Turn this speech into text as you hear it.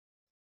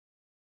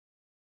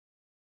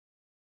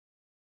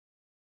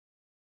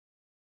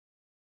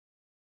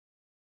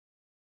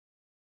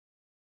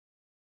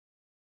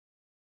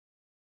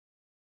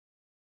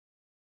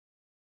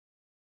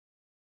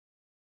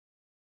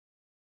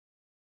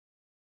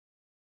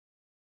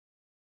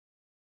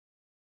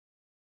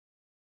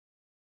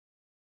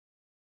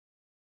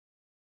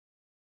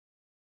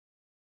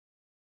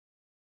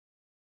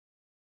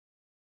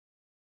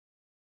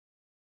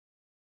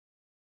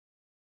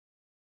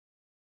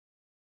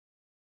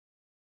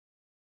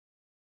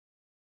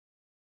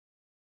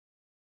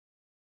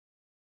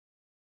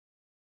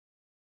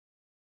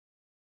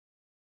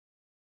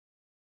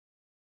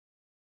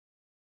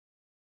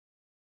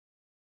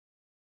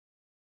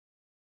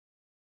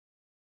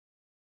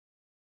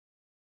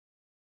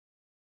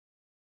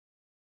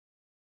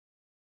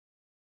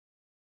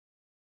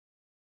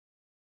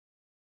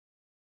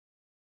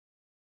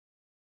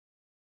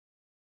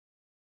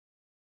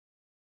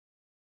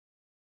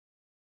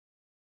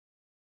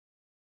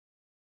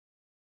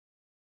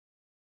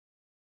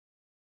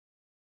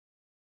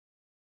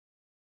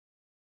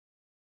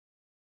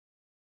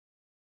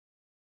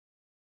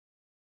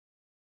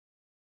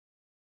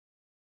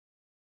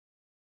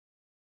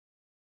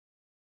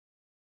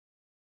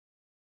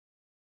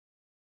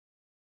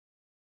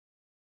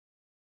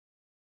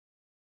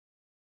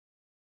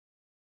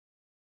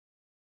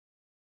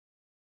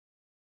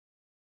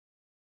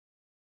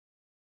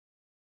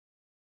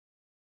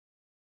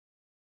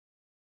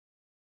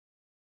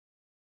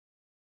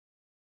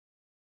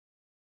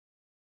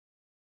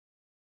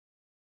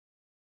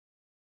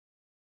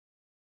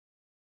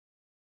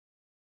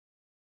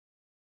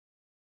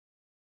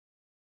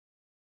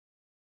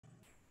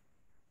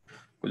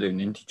Good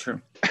evening,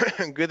 teacher.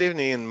 Good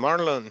evening,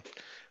 Marlon.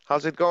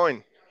 How's it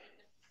going?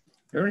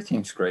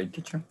 Everything's great,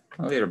 teacher.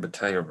 A little bit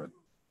tired, but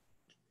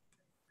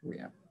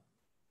yeah.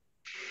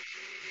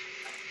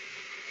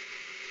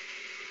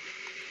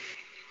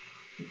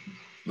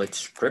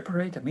 Let's prepare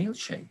a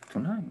milkshake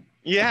tonight.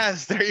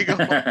 Yes, there you go.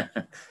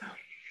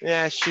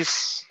 Yeah,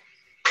 she's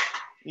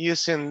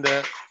using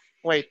the,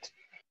 wait.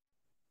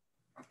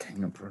 Okay,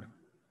 no problem.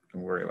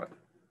 Don't worry about it.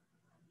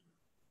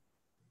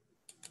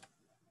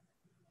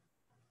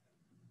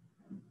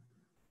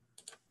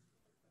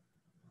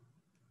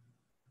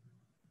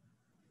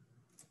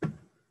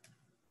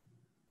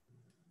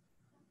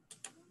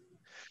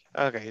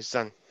 Okay, it's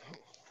done.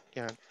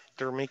 Yeah,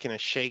 they're making a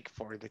shake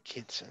for the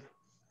kids. And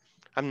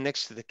I'm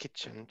next to the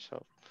kitchen,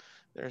 so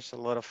there's a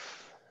lot of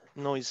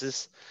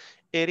noises.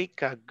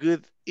 Erika,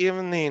 good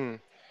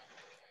evening.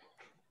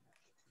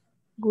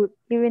 Good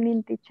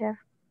evening, teacher.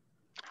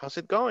 How's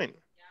it going?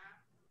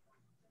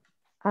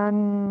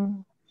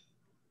 I'm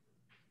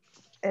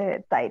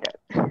tired.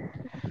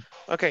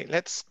 Okay,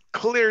 let's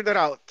clear that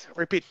out.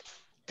 Repeat.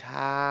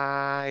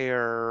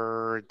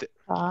 Tired.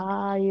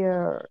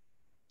 Tired.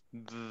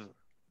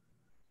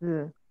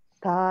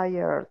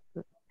 Tired.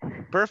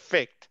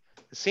 Perfect.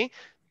 See?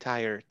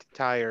 Tired,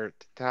 tired,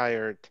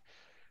 tired.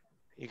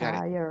 You got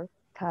it.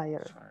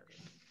 Tired.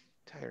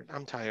 Tired.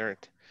 I'm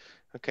tired.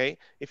 Okay.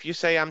 If you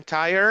say I'm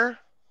tired.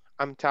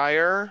 Yo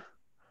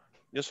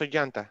soy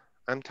llanta.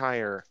 I'm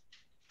tired.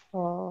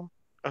 Oh,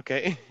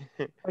 Okay.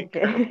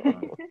 okay.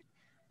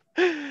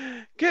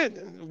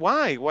 Good.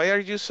 Why? Why are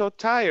you so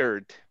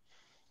tired?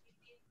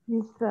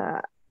 It's,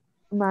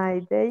 my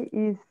day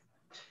is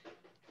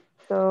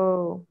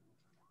so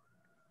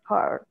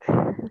hard.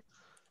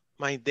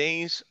 My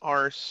days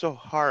are so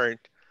hard.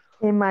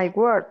 In my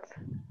work.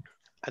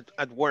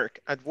 At work.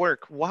 At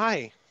work.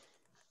 Why?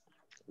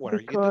 What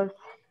are you doing?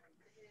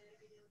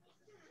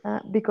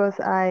 Because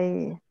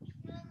I,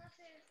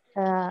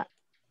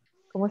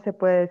 ¿cómo se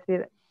puede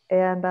decir? He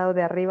andado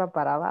de arriba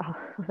para abajo,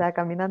 o sea,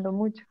 caminando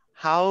mucho.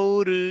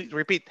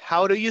 Repeat,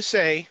 how do you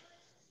say?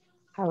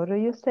 How do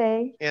you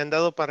say? He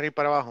andado para arriba y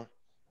para abajo.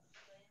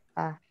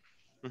 I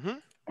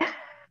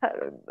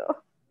don't know.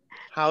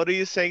 How do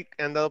you say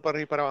he andado para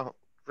arriba y para abajo?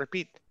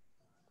 Repeat.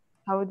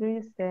 How do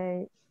you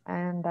say he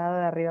andado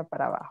de arriba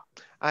para abajo?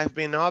 I've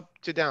been up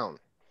to down.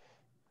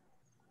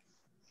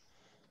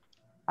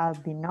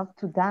 I've been up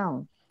to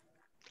down.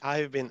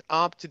 I've been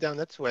up to down.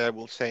 That's the way I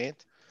will say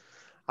it.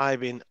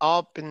 I've been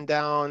up and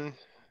down.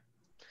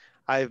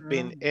 I've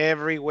been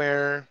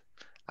everywhere.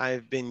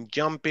 I've been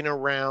jumping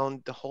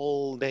around the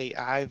whole day.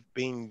 I've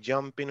been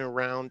jumping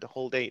around the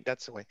whole day.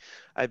 That's the way.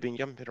 I've been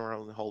jumping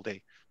around the whole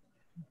day.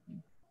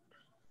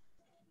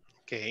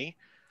 Okay.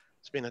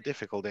 It's been a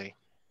difficult day.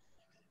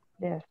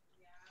 Yes.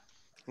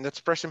 And that's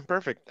present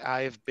perfect.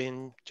 I've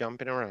been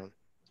jumping around.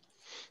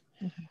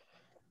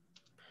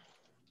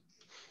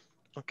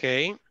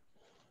 Okay.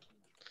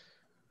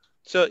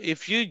 So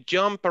if you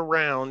jump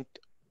around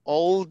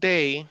all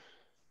day,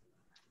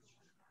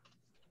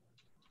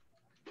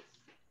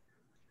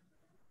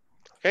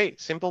 okay,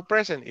 simple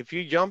present. If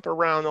you jump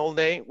around all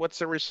day, what's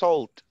the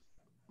result,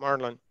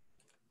 Marlon?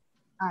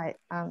 I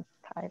am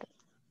tired.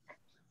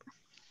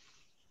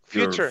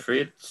 Future.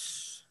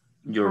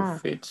 Your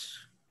feet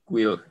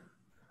will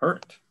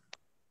hurt.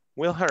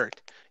 Will hurt.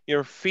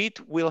 Your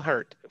feet will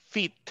hurt.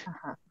 Feet.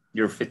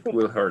 Your feet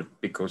will hurt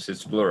because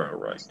it's plural,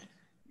 right?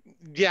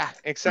 Yeah,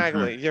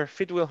 exactly. Your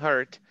feet will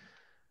hurt.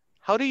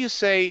 How do you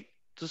say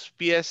tus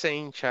pies se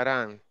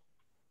hincharán?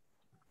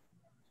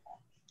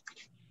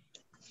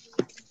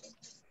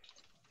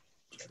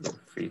 Your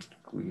feet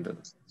will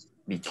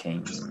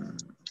become.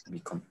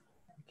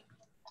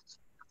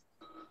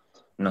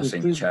 No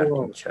sé hinchar.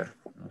 No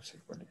sé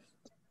cuál es.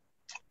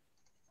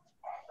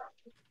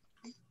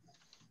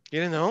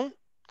 You don't know?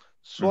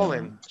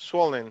 Swollen.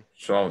 Swollen.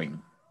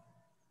 Swelling.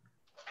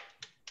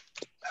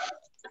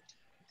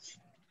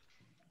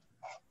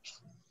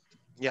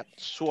 Yep,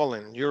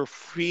 swollen. Your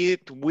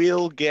feet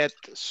will get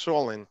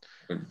swollen.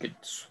 Will get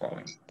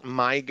swollen.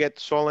 Might get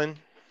swollen.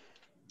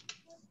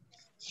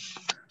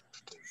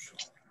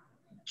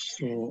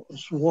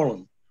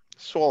 Swollen.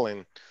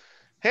 Swollen.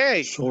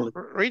 Hey, swollen.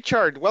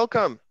 Richard,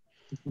 welcome.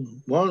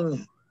 Well,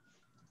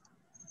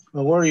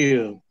 how are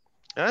you?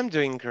 I'm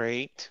doing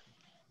great.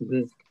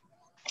 Doing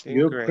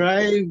you great.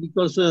 Cry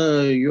because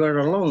you are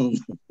alone.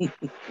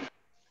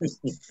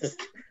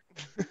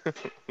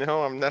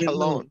 No, I'm not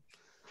alone.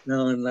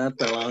 No, not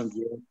alone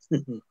yet.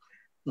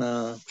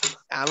 No.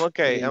 I'm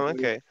okay. I'm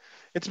okay.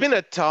 It's been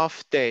a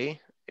tough day.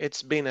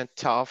 It's been a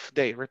tough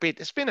day. Repeat,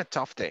 it's been a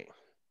tough day.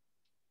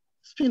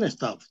 It's been a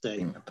tough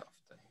day.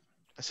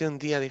 Ha sido un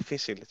día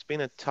difícil. It's been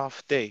a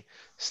tough day.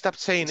 Stop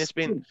saying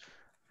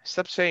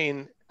stop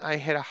saying I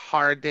had a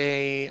hard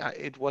day.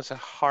 It was a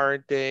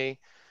hard day.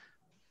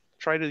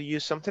 Try to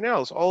use something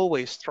else.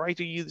 Always try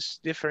to use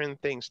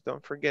different things.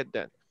 Don't forget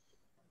that.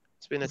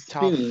 It's been a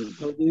tough.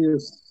 How do you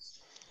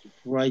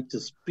write the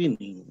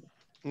spinning?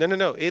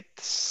 No. It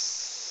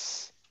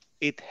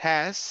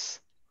has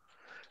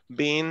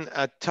been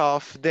a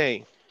tough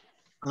day.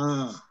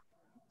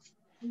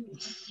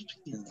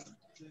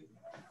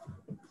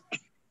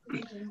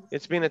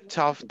 It's been a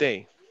tough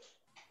day.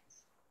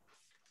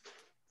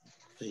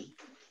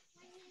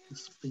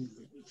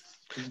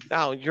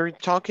 Now you're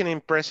talking in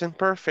present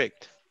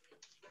perfect.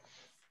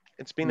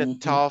 It's been a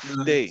tough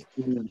day.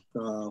 It's been a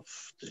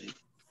tough day.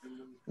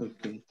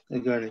 Okay, I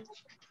got it.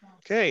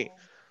 Okay.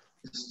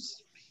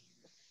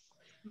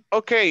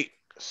 Okay,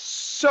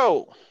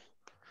 so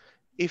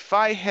if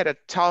I had a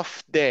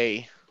tough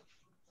day,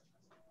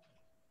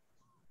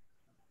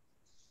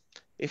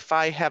 if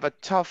I have a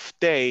tough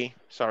day,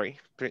 sorry,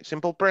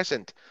 simple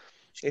present.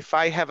 If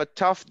I have a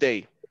tough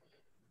day.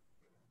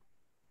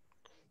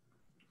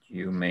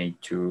 You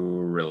made to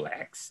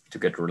relax, to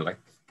get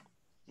relaxed.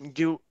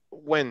 You,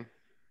 when?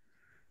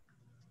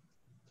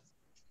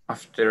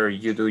 After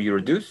you do your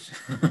dues.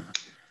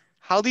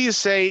 How do you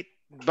say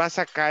vas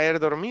a caer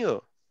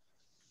dormido?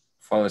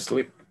 Fall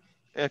asleep.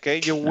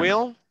 Okay, you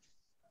will?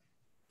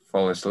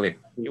 Fall asleep.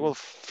 You will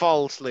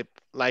fall asleep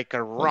like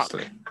a rock.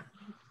 Asleep.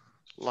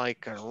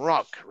 Like a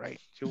rock, right?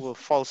 You will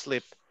fall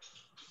asleep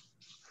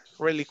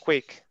really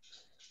quick.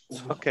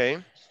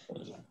 Okay.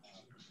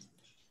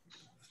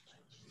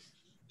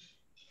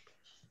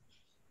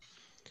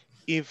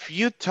 If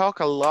you talk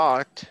a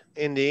lot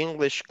in the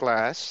English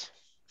class,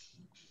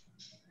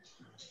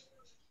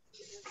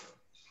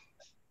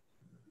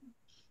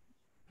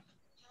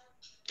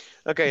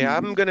 okay,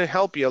 I'm gonna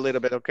help you a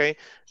little bit, okay?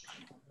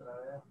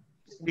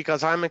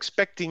 Because I'm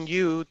expecting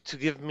you to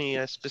give me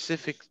a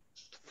specific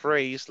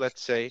phrase,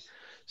 let's say.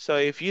 So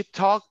if you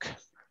talk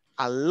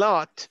a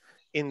lot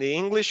in the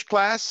English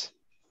class,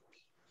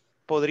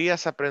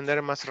 podrías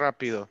aprender más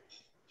rápido.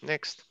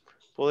 Next.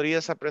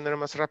 Podrías aprender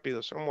más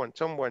rápido.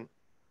 Someone.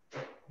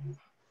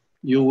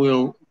 You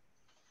will.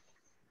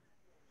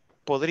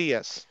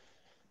 Podrías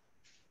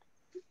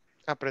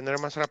aprender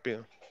más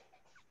rápido.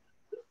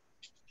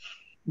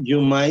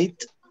 You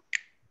might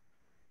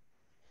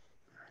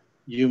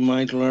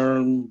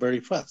learn very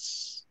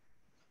fast.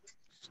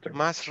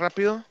 ¿Más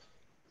rápido?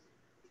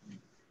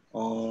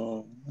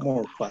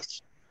 More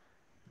fast.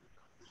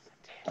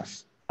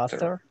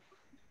 Faster.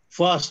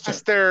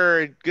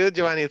 Faster. Good,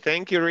 Giovanni.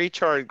 Thank you,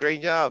 Richard.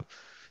 Great job.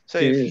 So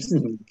Yes.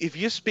 if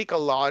you speak a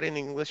lot in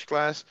English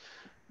class,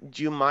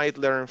 you might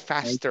learn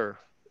faster.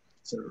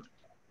 Sir.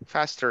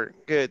 Faster.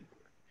 Good.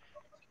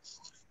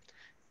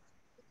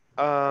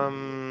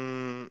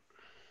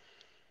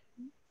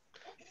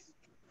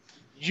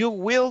 You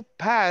will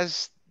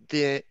pass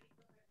the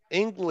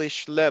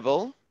English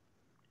level.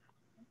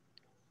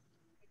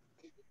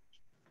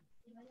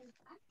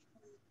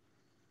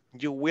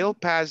 You will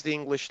pass the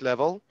English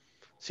level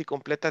si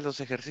completas los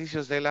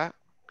ejercicios de la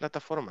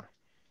plataforma.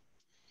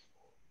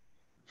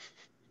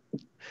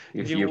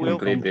 If you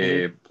complete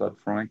the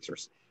platform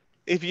exercise.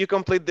 If you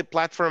complete the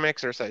platform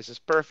exercises,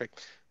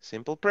 perfect.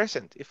 Simple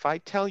present. If I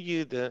tell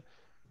you the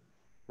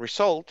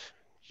result,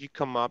 you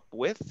come up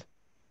with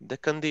the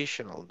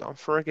conditional. Don't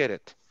forget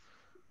it.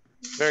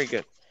 Very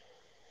good.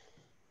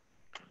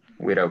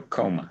 Without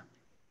comma.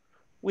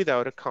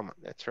 Without a comma,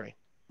 that's right.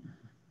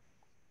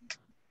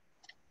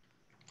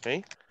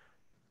 Okay.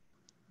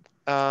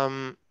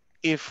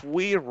 If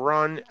we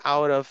run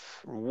out of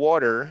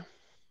water,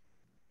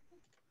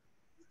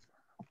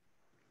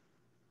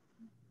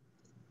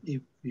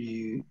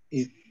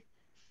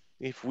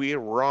 If we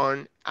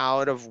run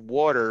out of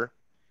water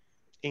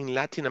in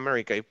Latin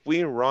America, if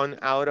we run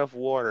out of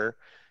water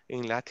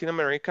in Latin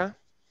America,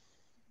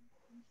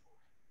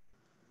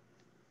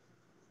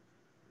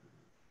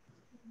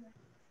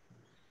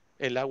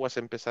 el agua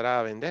se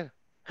empezará a vender.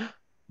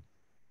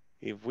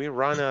 If we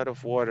run out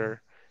of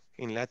water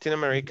in Latin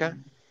America,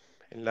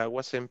 el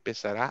agua se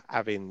empezará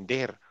a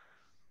vender.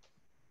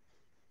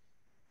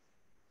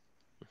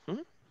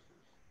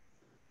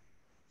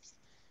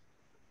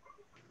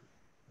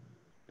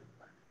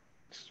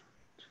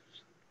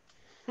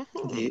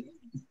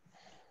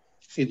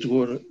 it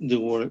were the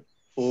word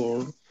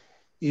or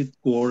it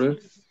were.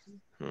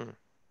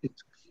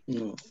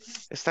 No.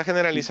 Está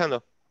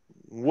generalizando.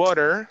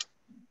 Water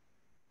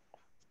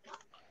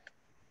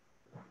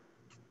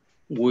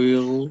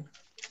will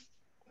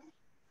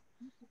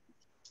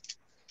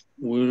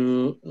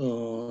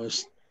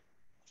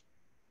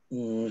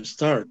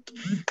start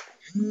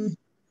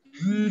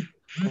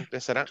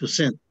empezará to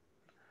send.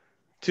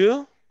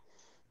 To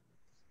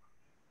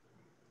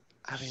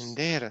a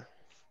vender.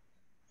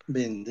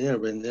 Vender.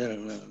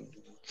 No.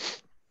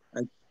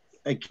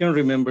 I can't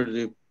remember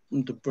the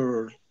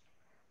bird.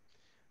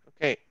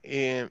 Okay,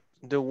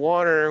 the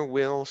water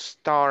will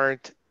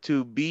start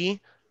to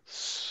be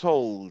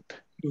sold.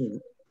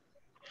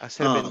 A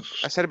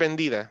ser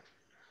vendida.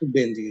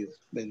 Vendida.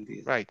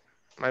 Right,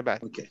 my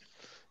bad. Okay.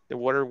 The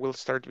water will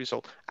start to be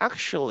sold.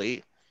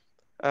 Actually,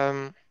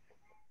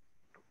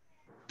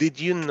 did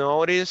you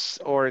notice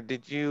or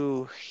did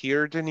you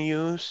hear the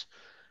news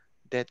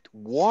that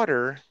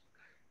water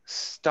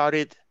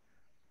started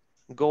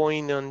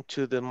going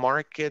onto the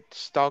market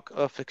stock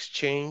of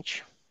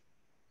exchange?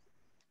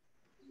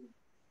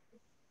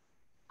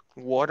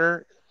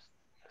 Water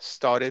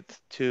started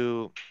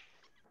to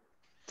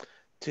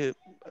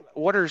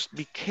waters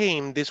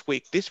became this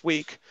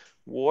week,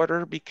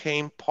 water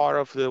became part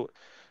of the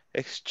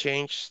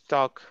exchange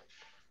stock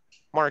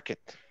market.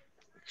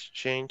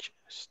 Exchange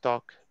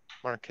stock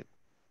market.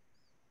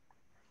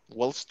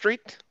 Wall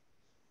Street.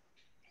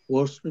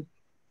 Wall Street.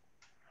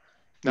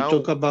 You Now,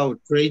 talk about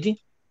trading?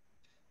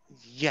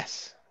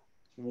 yes.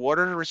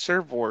 Water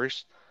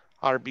reservoirs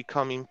are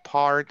becoming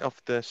part of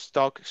the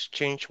stock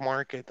exchange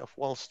market of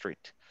Wall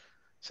Street.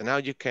 So now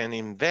you can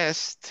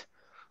invest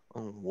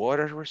on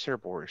water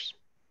reservoirs.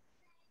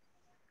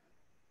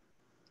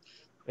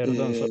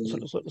 Perdón,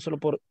 solo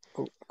por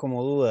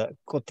como duda,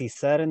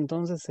 cotizar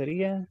entonces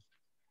sería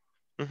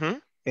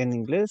en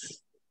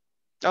inglés.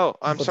 Oh,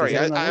 I'm sorry.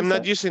 I'm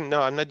not using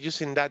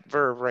that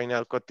verb right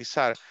now,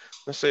 cotizar.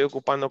 No estoy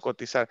ocupando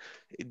cotizar.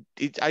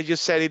 I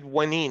just said it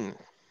went in.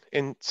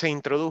 Se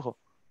introdujo.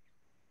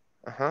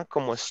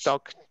 Como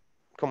stock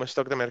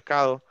de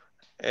mercado,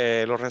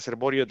 los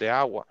reservorios de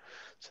agua.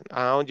 So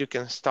now you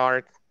can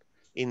start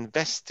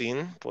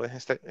investing.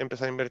 Puedes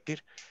empezar a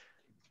invertir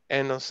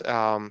en los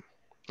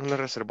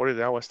reservorios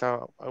de agua.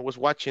 I was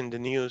watching the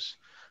news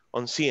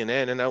on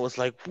CNN and I was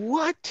like,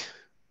 what?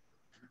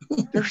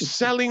 They're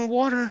selling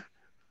water.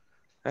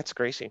 That's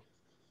crazy.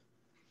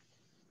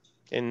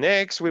 And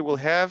next we will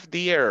have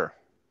the air.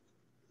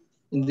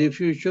 In the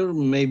future,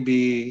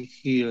 maybe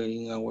here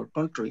in our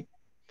country.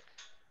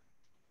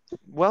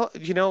 Well,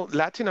 you know,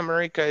 Latin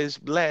America is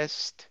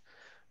blessed.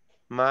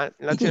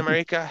 Latin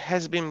America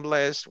has been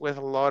blessed with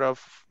a lot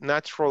of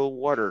natural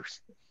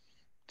waters.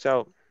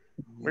 So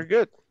we're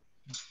good.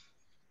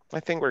 I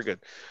think we're good.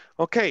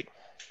 Okay.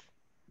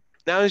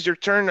 Now is your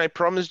turn. I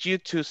promised you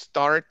to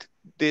start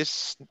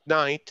this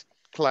night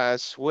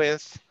class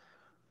with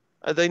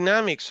a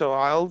dynamic. So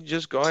I'll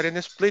just go ahead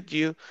and split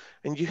you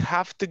and you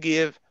have to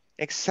give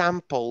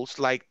examples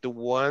like the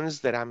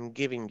ones that I'm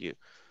giving you.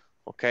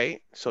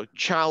 Okay, so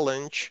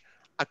challenge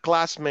a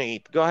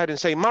classmate. Go ahead and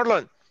say,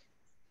 Marlon,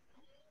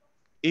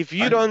 if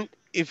you don't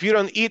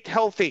eat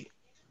healthy,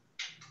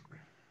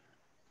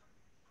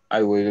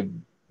 I will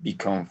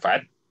become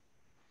fat.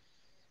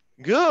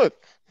 Good.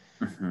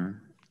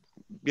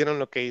 ¿Vieron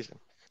lo que hice?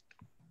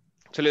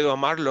 Yo le digo a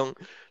Marlon,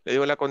 le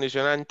digo la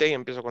condicionante y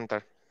empiezo a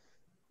contar.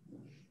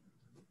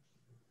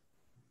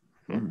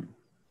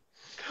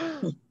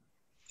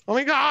 Oh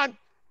my God.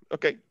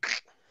 Ok.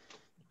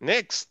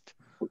 Next.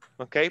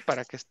 Ok,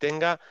 para que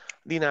tenga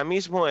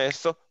dinamismo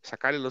esto,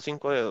 sacarle los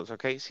 5 dedos,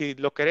 ok. Si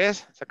lo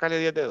querés, sacarle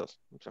 10 dedos.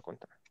 Vamos a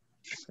contar.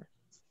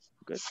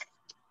 Okay. Good.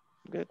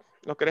 Good.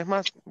 ¿Lo querés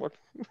más? Bueno.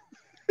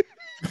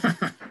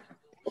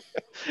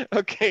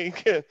 Okay,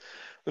 good.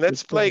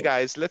 Let's play,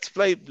 guys. Let's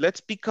play.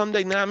 Let's become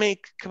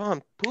dynamic. Come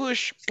on,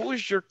 push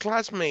your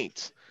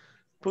classmates.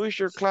 Push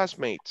your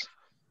classmates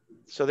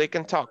so they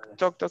can talk.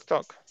 Talk.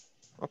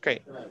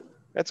 Okay,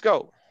 let's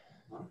go.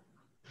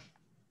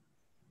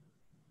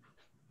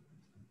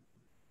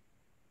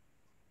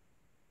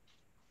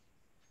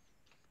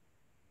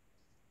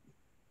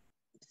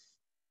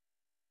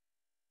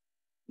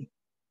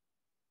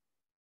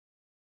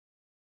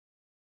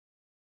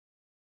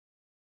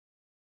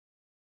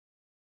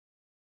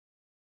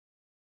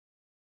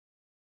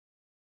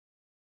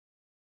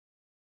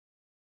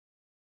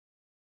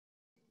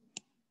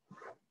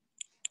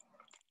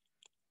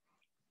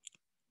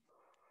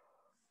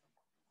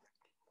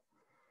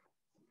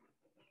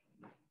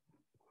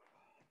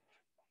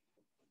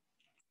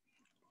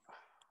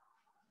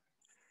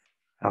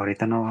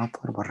 Ahorita no vas a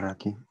poder borrar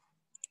aquí.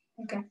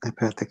 Okay.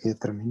 Espérate que yo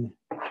termine.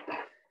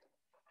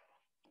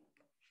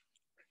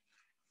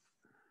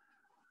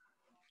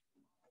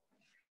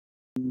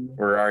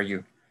 Where are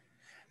you?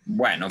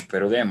 Bueno,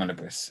 pero démosle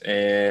pues.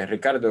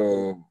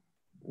 Ricardo,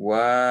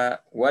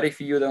 what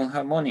if you don't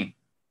have money?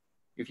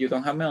 If you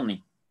don't have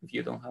money? If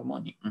you don't have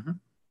money.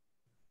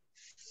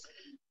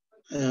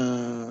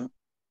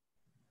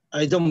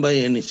 I don't buy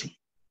anything.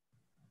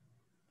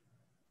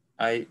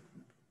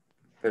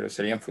 Pero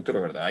sería en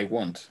futuro, ¿verdad? I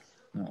won't.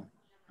 No,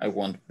 I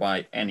won't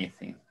buy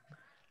anything.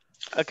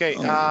 Okay.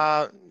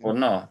 O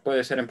no,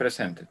 puede ser en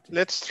presente.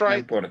 Let's try. No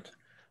importa.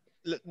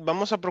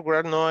 Vamos a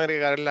procurar no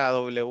agregar la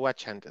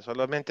WH antes,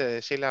 solamente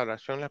decir la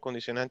oración, la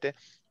condicionante.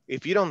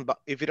 If you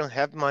don't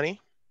have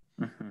money,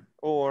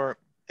 or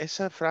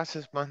esa frase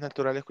es más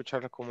natural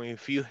escucharla como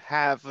if you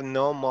have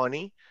no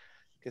money,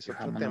 que es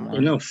otro tema.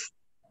 Enough.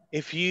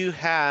 If you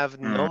have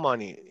no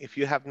money,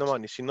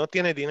 si no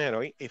tiene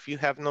dinero, if you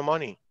have no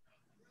money.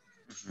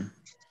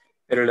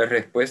 Pero la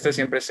respuesta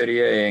siempre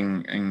sería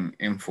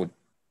en futuro,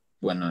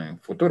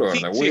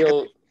 ¿verdad? Sí,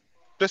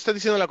 tú estás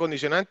diciendo la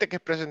condicionante que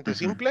es presente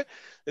simple,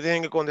 le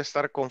tienen que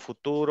contestar con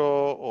futuro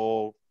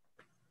o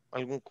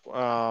algún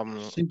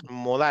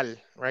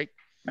modal, right?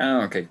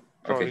 Ok.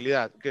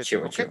 Probabilidad. Good.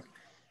 Chivo.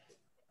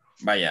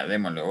 Vaya,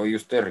 démosle. Hoy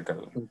usted,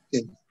 Ricardo.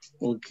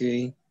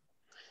 Okay.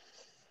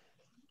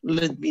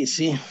 Let me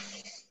see.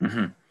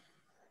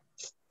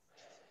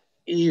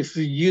 If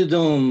you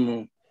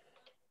don't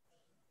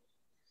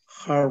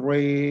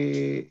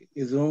hurry,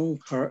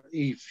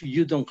 if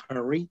you don't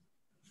hurry,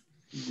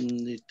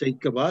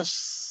 take a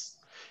bus.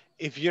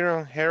 If you're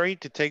in a hurry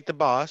to take the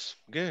bus,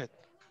 good.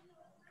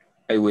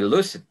 I will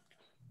lose it.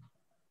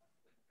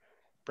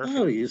 Perfect.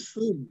 Oh, yes.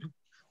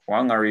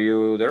 Juan, are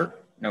you there?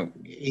 No.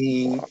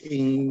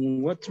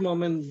 In what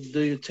moment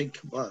do you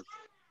take a bath?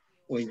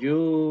 When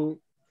you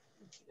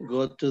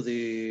go to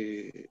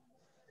the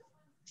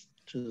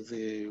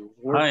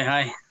work?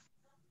 Hi.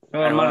 Oh,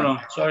 Marlon,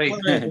 sorry.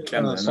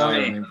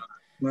 Sorry.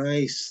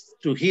 Nice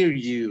to hear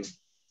you.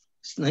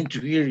 It's nice to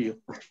hear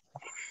you.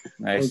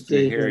 Nice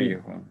to hear you,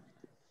 Juan.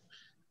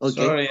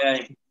 Okay.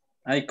 Sorry,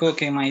 I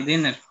cooking my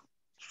dinner.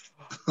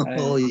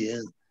 Oh,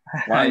 yeah.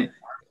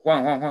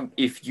 Juan,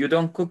 if you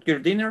don't cook your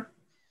dinner?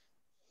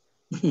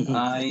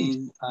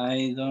 I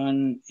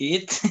don't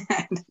eat.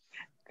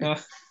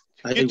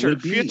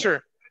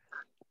 Future.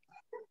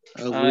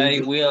 I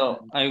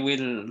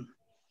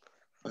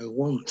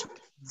won't.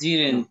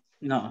 Didn't.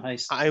 No,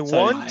 I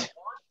want.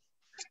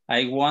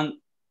 I want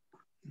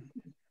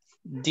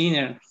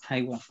dinner.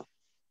 I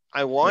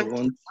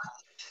want.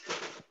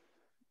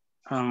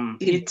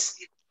 Eat.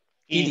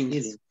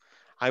 Eating.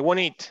 I want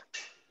eat.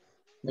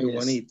 I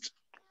want eat.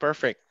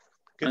 Perfect.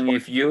 Good And one.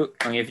 if you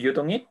don't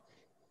eat?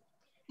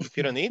 If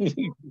you don't eat?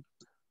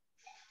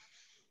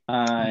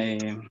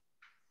 I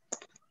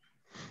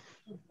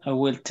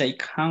will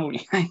take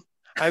hungry.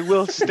 I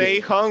will stay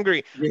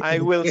hungry. I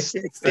will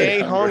stay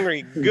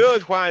hungry.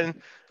 Good,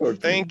 Juan.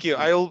 Thank you.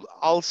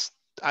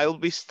 I'll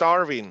be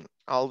starving.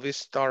 I'll be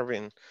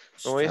starving.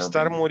 Me voy a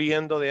estar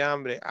muriendo de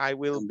hambre. I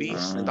will be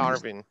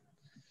starving.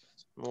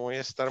 Me voy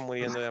a estar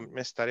muriendo de hambre.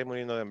 Me estaré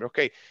muriendo de hambre.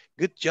 Okay.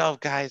 Good job,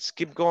 guys.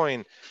 Keep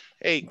going.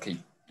 Hey,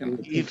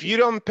 if you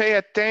don't pay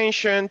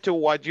attention to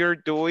what you're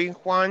doing,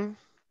 Juan,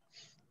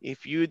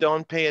 if you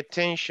don't pay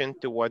attention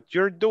to what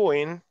you're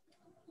doing,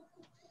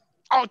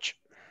 ouch.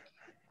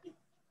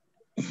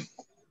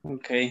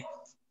 Okay.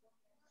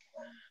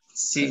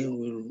 See,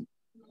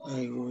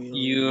 I will.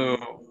 You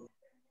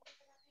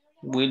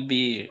will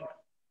be.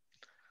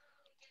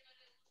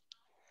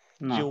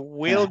 No. You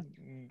will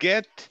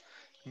get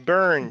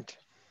burned.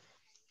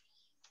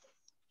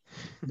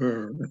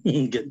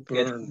 Get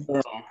burned.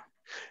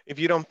 If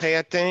you don't pay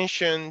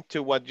attention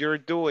to what you're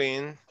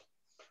doing,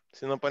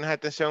 si no pones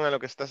atención a lo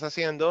que estás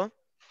haciendo,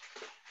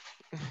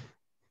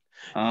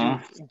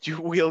 you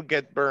will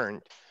get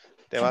burned.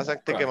 Te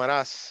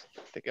quemarás.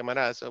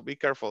 So be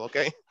careful,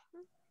 okay?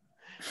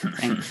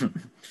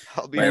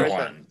 I'll be right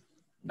back.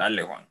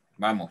 Dale, Juan.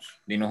 Vamos,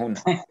 dinos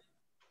una.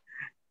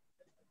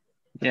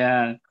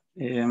 Yeah.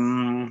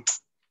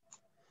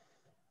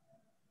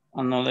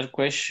 Another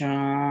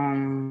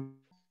question.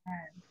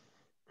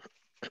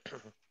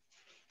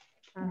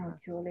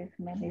 Jules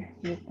me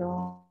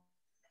necesito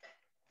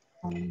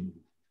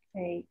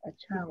take a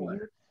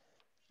shower.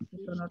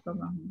 Eso no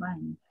tomas un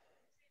baño.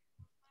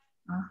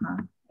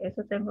 Ajá.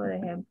 Eso tengo de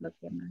ejemplo.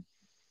 ¿Qué más?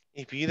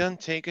 If you don't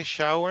take a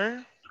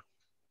shower.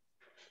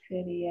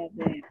 Sería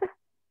de...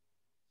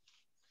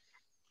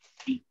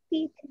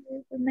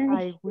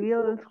 I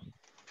will.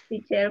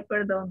 Teacher,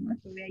 perdón, no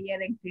estuve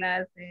ayer en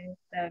clase,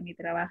 estaba en mi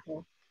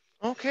trabajo.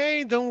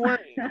 Okay, don't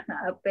worry.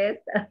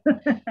 Apesta.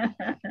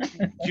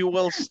 You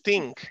will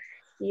stink.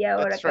 Y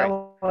ahora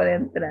acabo de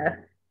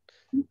entrar.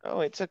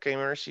 Oh, it's okay,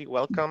 Mercy.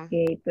 Welcome.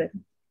 Okay, but...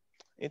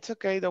 It's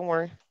okay, don't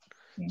worry.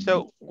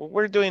 So what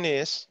we're doing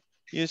is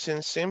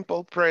using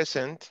simple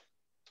present.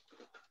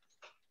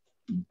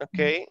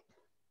 Okay.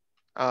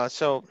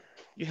 So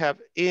you have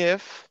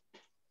if,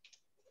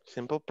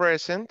 simple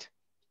present,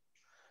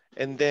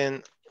 and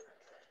then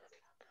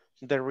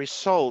the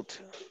result,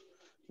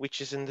 which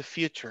is in the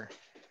future.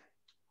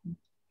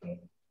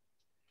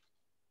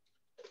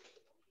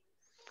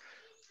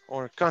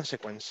 Or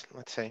consequence,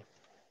 let's say.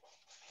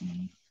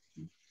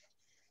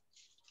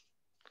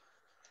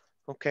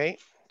 Okay,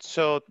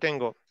 so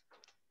tengo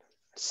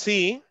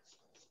sí.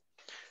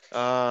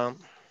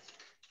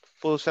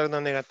 Puedo usar una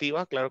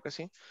negativa, claro que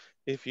sí.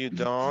 If you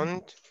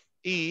don't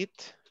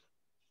eat.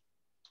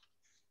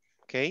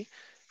 Ok.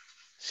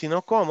 Si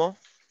no como,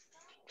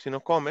 si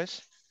no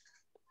comes,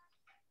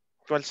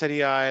 ¿cuál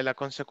sería la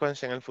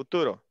consecuencia en el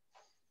futuro?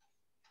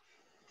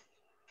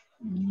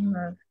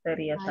 No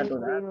sería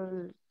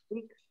saludable.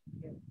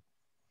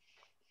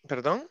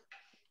 ¿Perdón?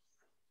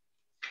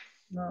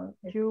 No,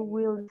 you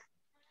will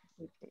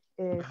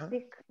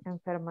sick,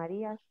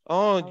 enfermarías.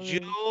 Oh,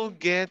 you'll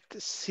get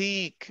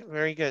sick.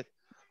 Very good.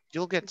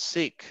 You'll get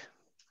sick.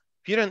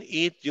 If you don't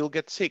eat, you'll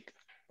get sick.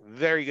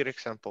 Very good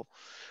example.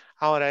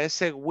 Ahora,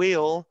 ese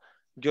will,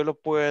 yo lo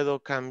puedo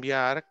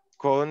cambiar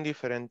con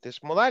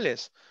diferentes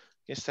modales.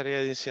 Yo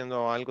estaría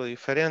diciendo algo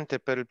diferente,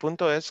 pero el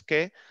punto es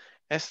que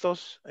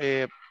estos,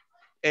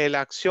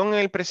 la acción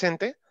en el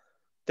presente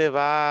te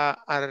va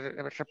a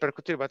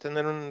repercutir, va a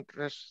tener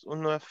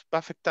va a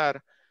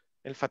afectar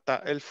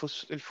el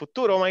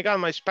futuro. Oh my God,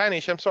 my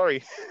Spanish, I'm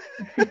sorry.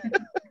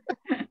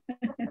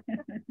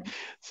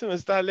 Se me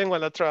está la lengua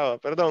la traba,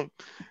 perdón.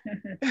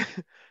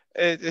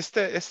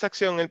 Esta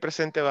acción en el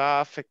presente va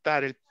a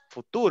afectar el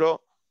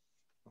futuro.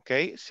 Ok,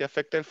 si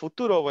afecta el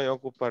futuro voy a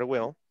ocupar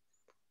will.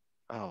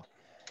 Oh.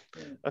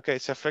 Ok,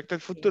 si afecta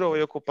el futuro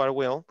voy a ocupar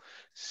will.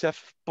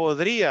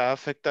 Podría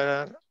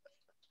afectar,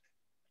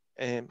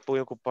 voy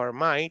a ocupar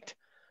might.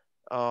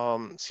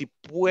 Si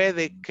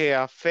puede que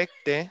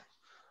afecte,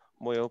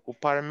 voy a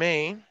ocupar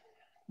may.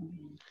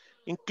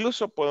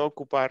 Incluso puedo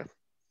ocupar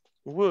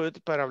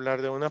would para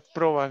hablar de una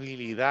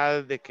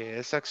probabilidad de que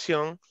esa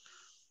acción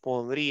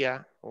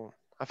podría, o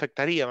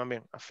afectaría, más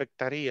bien,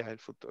 afectaría el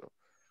futuro.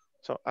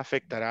 So,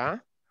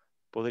 afectará,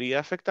 podría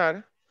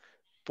afectar,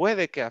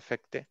 puede que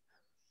afecte,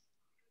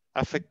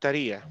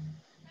 afectaría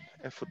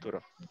el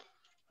futuro.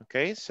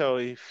 Okay, so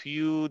if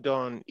you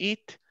don't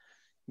eat,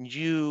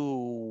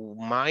 you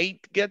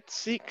might get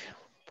sick.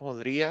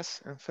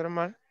 Podrías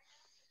enfermar.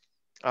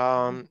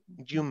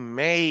 You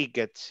may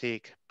get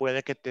sick.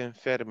 Puede que te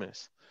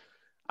enfermes.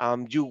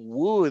 You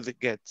would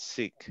get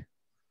sick.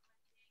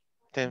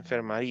 Te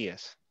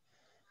enfermarías.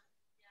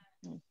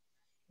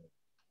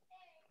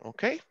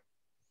 Okay.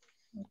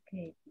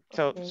 Okay.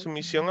 So, su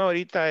misión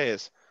ahorita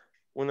es,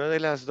 una de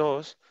las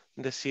dos,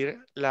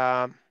 decir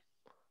la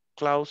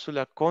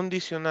cláusula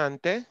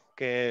condicionante,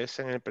 que es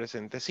en el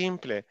presente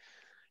simple.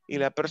 Y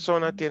la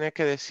persona tiene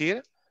que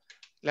decir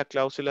la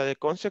cláusula de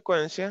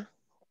consecuencia,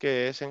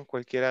 que es en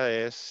cualquiera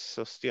de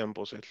esos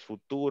tiempos, el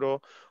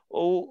futuro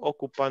o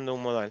ocupando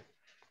un modal.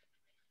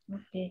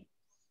 Okay.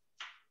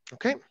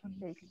 Okay.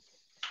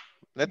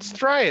 Let's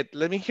try it.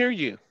 Let me hear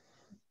you.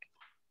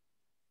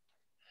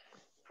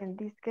 In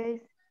this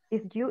case,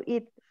 if you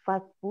eat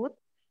fast food,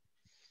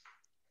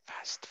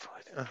 Fast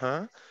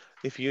food.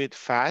 If you eat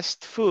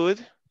fast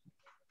food,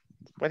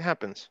 what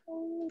happens?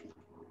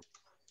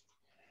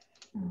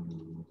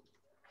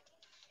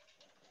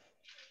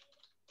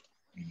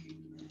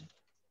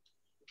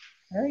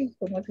 Ay,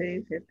 ¿cómo se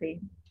dice?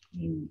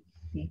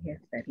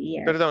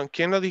 Digestaría. Perdón,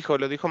 ¿quién lo dijo?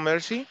 ¿Lo dijo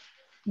Mercy?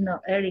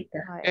 No, Erika.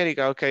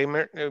 Erika, okay.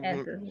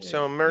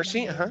 So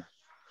Mercy,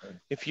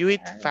 If you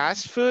eat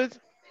fast food.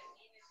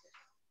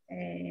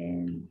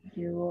 And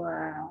you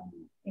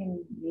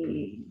in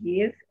the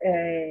years,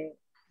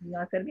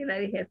 no hacer bien la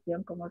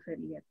digestión, ¿cómo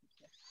sería?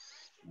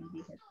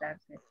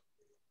 Digestarse.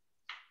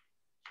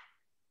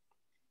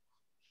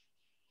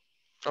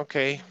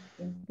 Okay.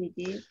 In the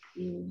years,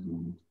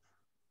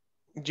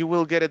 You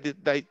will get a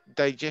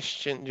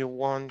digestion you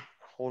want.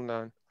 Hold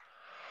on.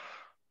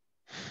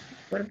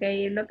 porque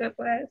ahí lo que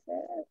puede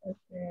ser,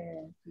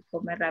 si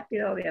come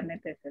rápido,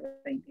 obviamente se va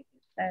a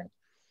indigestar.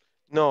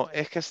 No,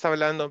 es que está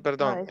hablando,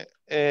 perdón,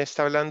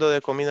 está hablando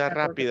de comida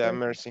rápida,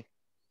 Mercy.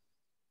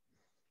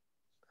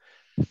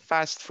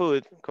 Fast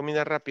food,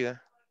 comida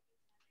rápida.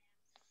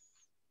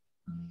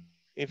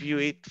 If you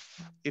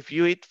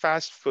eat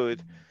fast food,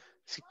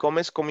 si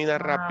comes comida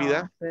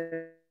rápida.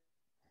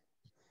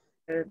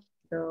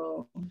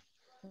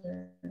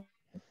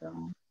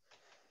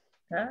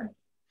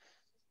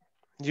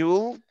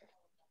 You'll.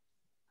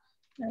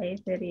 Ahí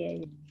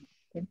sería,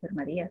 te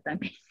enfermarías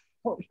también,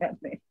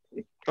 obviamente.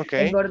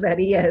 Okay.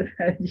 Engordarías.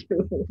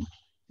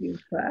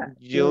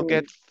 You'll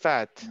get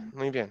fat.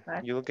 Muy bien.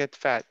 You'll get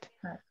fat.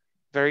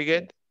 Very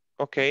good.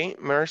 Okay,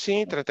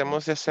 Mercy,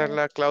 tratemos de hacer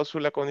la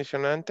cláusula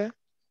condicionante.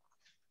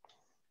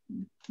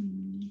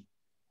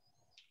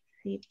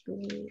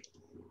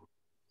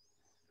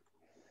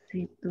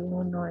 Si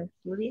tú no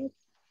estudias,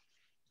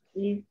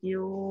 if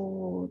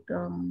you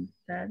don't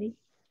study.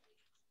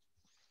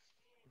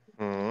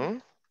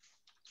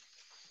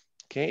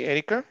 Okay,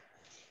 Erika.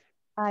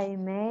 I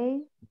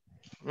may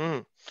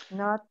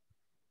not.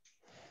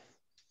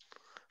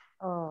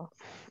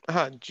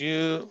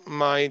 You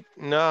might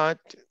not.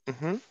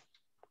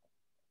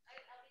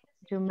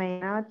 You may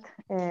not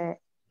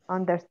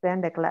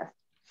understand the class.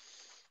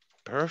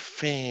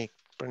 Perfect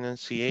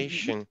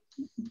pronunciation.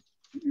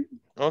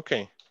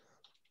 Okay.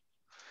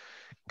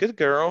 Good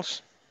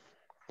girls.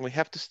 We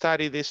have to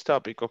study this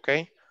topic,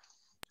 okay?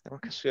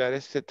 Tenemos que estudiar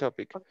este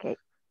topic. Okay.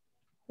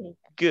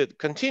 Good.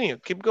 Continue.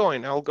 Keep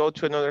going. I'll go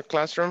to another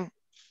classroom.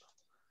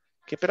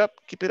 Keep it up.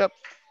 Keep it up.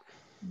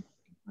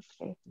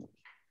 Okay.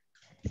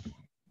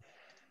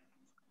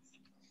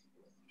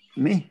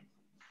 Me?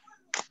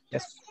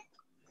 Yes.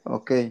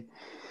 Okay.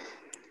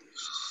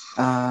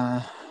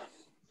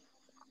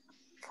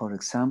 For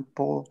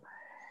example,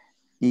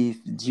 if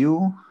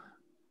you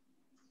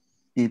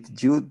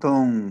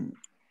don't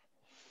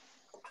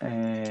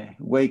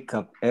wake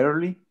up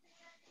early,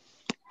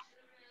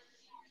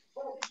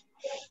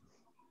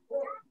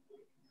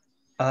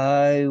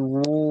 I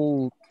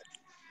will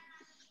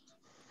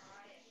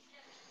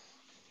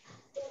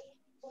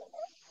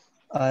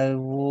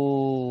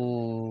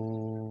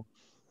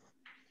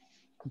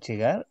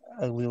llegar.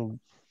 I will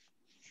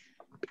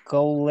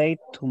go late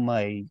to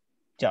my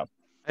job.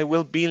 I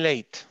will be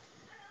late.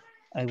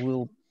 I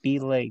will be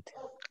late.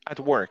 At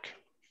work.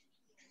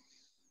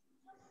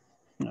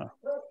 No,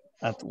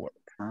 at work.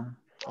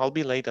 I'll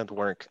be late at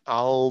work.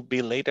 I'll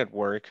be late at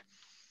work.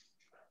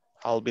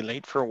 I'll be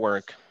late for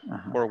work.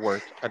 For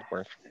work, at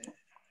work.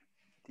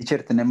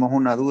 Teacher, tenemos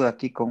una duda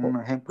aquí con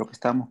un ejemplo que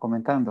estábamos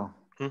comentando.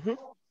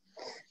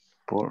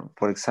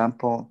 For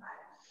example,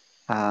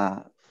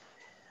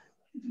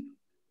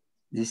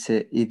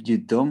 dice, if you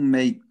don't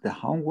make the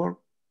homework,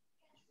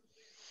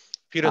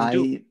 if you don't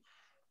do.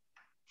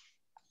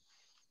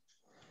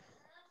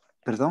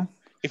 Perdón?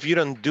 If you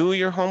don't do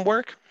your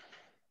homework.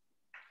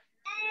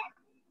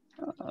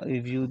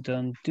 If you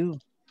don't do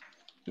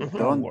your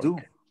Don't homework. do.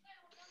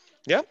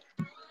 Yeah.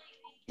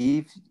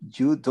 If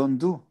you don't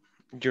do.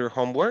 Your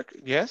homework,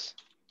 yes.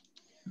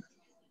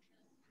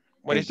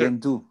 What is there? Again,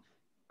 do.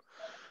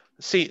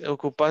 Sí,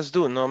 ocupas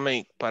do, no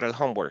make para el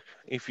homework.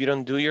 If you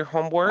don't do your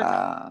homework.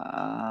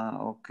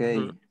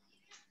 Okay.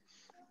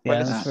 The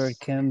answer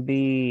can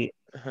be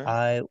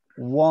I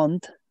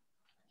won't.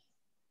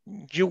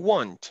 You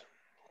won't.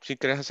 Si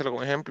quieres hacerlo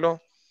con ejemplo.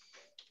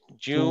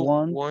 You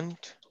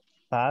won't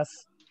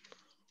pass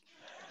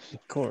the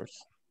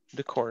course.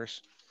 The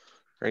course.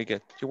 Very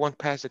good. You won't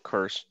pass the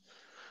course.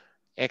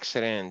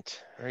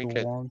 Excellent. Very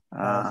good.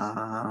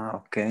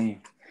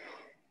 Okay.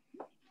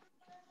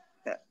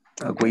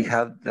 We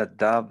have the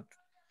doubt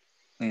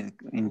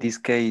in this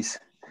case.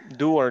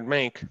 Do or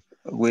make.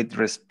 With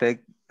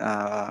respect,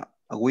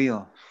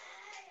 will.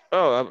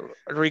 Oh,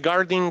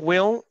 regarding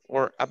will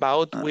or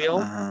about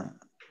will.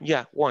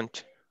 Yeah,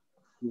 won't.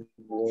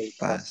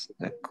 Pass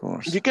the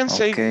course. You can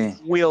say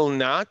will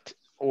not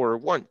or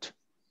won't.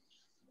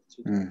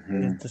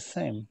 It's the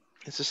same.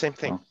 It's the same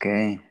thing.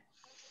 Okay.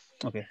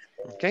 Okay.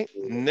 Okay.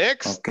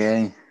 Next.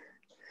 Okay.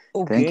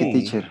 Thank you,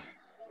 teacher.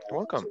 You're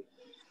welcome.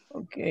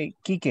 Okay,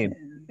 Kike.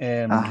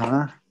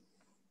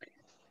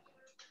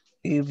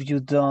 If you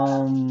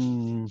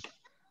don't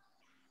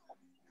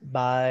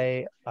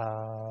buy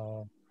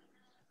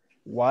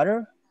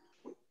water.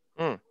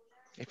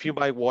 If you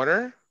buy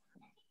water.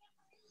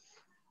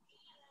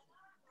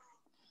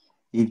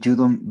 If you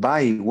don't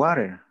buy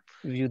water.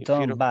 If you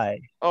don't buy.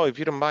 Oh, if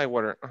you don't buy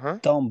water.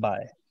 Don't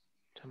buy.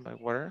 Don't buy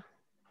water.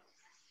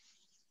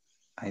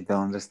 I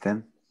don't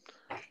understand.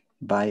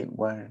 Buy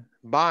water.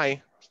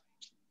 Buy.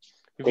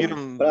 If you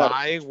don't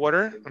buy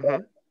water.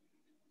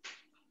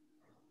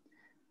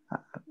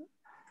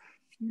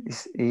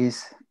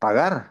 Is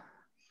pagar.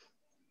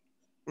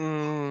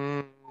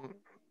 You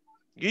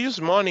use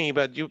money,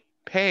 but you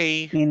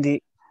pay. In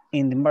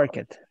the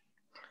market.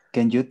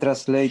 Can you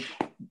translate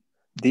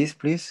this,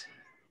 please?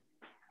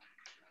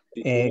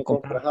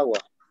 Compras agua.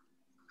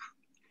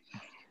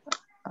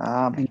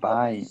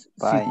 Buy.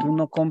 Si tú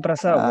no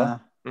compras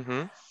agua.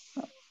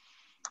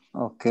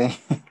 Ok.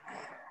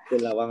 Te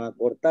la van a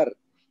cortar.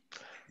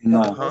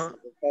 No.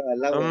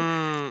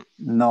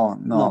 No.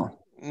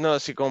 No,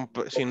 si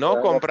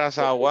no compras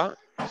agua,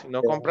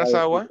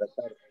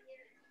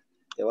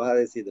 te vas a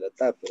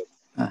deshidratar. Pero...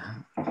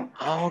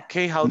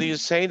 Okay, how do you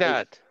say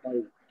that?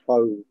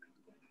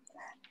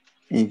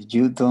 If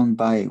you don't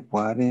buy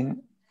water,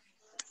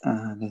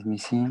 let me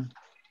see.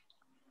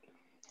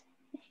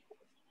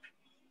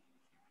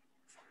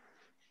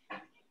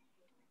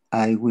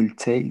 I will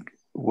take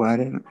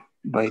water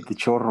by the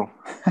chorro.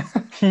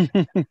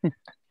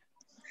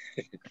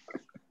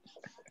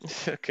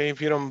 Okay,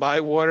 if you don't buy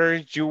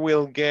water,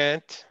 you'll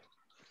get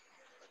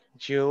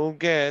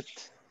dehydrated.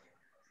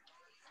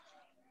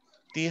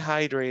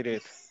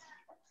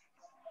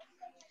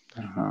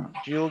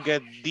 You'll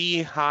get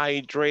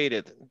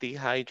dehydrated.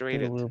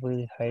 You will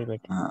be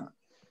dehydrated.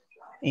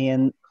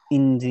 And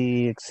in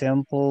the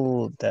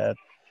example that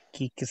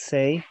Kike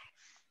say,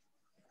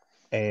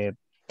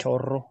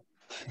 chorro.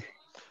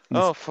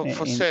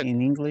 Faucet.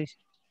 In English.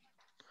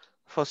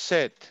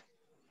 Faucet.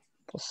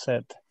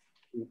 Faucet.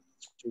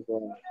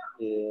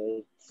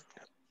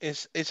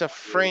 It's a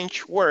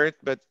French word,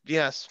 but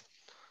yes,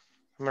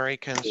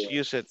 Americans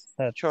use it.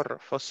 Chorro,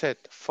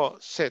 faucet,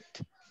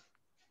 faucet.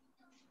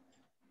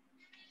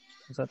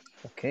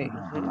 Okay.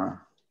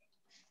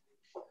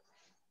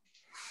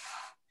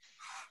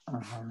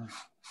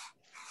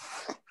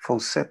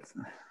 Faucet.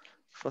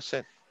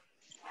 Faucet.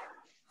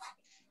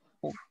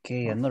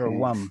 Okay, another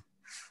one.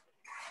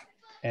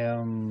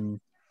 Tell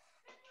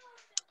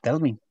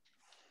me.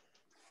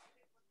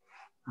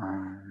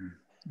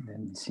 Let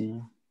me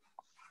see.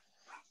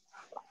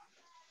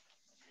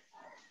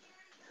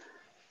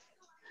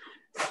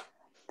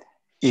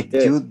 If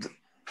you,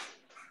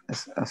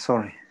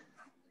 sorry.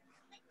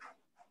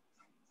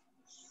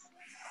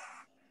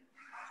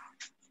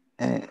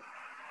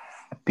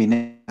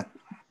 Pineda,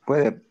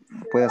 ¿puede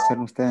hacer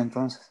usted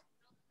entonces?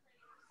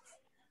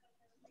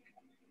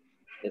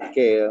 Es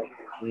que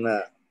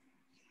una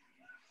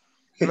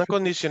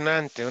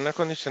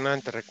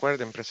condicionante,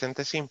 recuerden,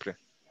 presente simple.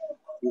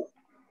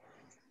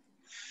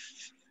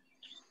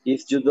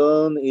 If you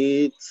don't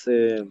eat,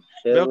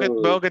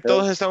 veo que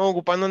todos están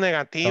ocupando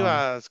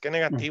negativas. ¿Qué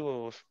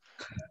negativos?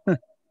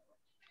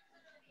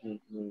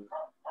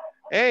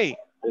 ¡Ey!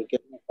 Es que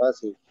es muy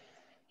fácil.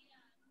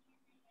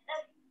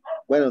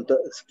 Bueno,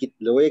 entonces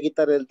le voy a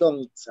quitar el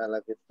don't a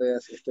la que estoy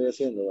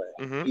haciendo.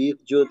 If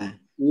you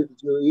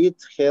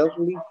eat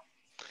healthy,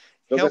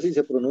 creo que así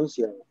se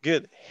pronuncia.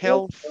 Good.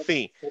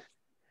 Healthy.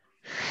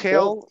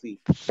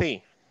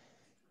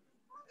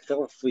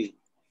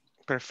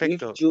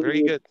 Perfecto.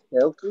 Very good.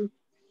 Healthy,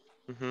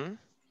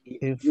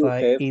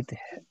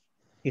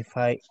 If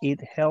I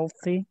eat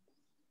healthy,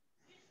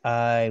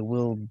 I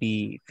will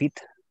be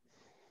fit.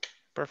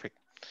 Perfect.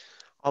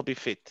 I'll be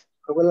fit.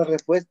 ¿Cuál fue la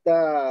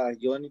respuesta,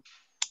 Johnny?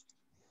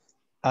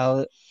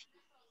 I'll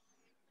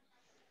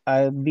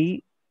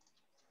be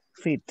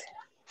fit.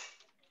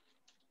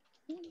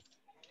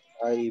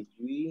 I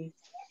be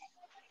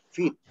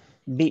fit.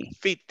 Be.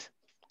 Fit.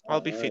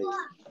 I'll be fit.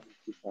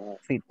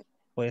 Fit.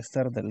 Puede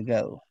estar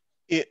delgado.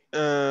 Y,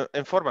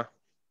 en forma.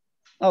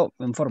 Oh,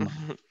 en forma.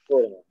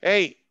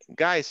 Hey,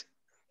 guys,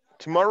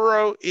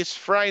 tomorrow is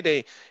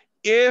Friday.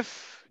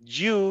 If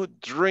you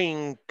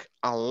drink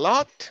a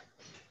lot,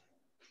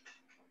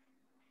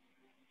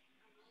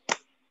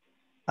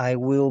 I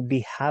will be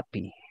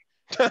happy.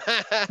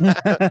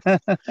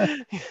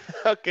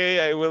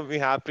 okay, I will be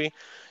happy.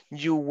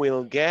 You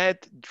will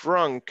get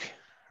drunk.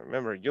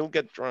 Remember, you'll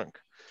get drunk.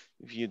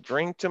 If you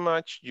drink too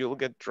much, you'll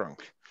get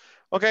drunk.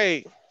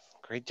 Okay,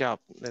 great job.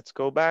 Let's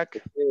go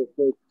back.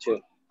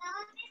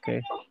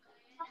 Okay.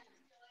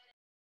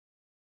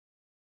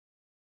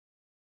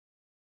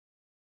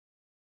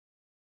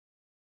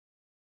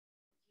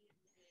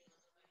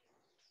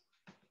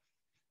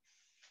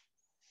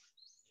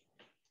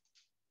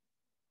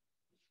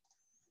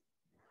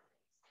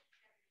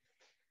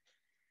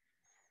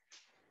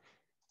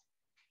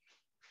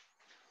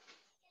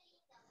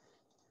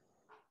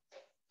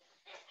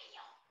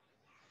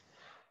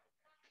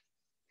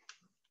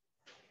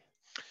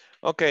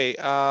 Ok,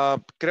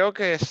 creo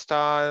que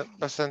está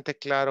bastante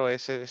claro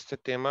este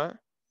tema.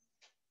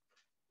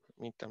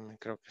 Permítanme,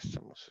 creo que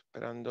estamos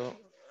esperando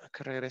a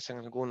que regresen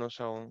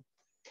algunos aún.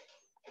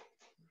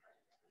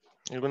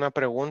 ¿Alguna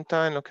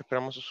pregunta en lo que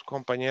esperamos a sus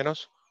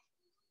compañeros?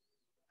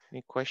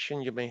 Any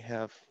question you may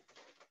have?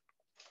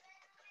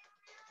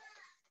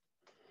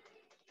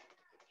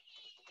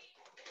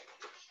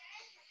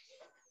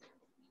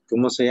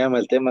 ¿Cómo se llama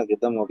el tema que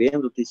estamos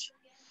viendo, teacher?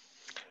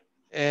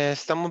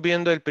 Estamos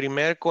viendo el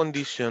primer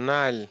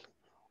condicional,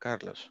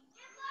 Carlos.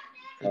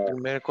 El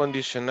primer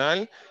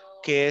condicional,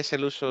 que es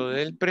el uso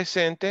del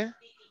presente,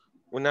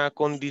 una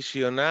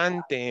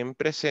condicionante en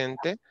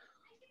presente,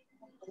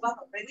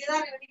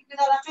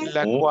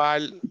 la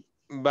cual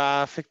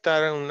va a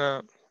afectar en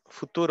un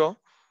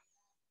futuro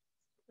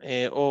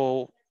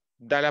o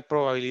da la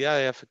probabilidad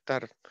de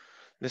afectar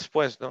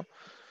después, ¿no?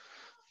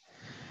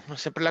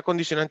 Siempre la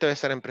condicionante debe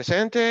estar en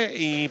presente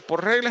y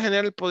por regla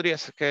general podría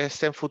ser que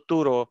esté en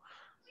futuro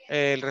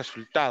el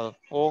resultado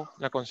o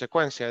la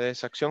consecuencia de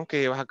esa acción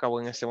que llevas a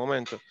cabo en este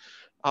momento.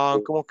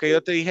 Como que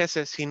yo te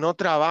dijese, si no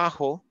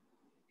trabajo,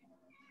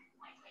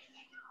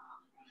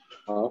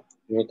 ¿no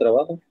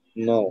trabajo?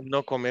 No.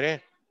 no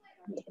comeré.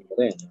 No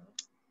comeré.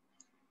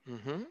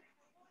 Uh-huh.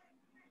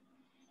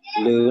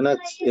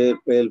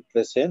 El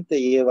presente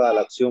lleva a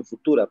la acción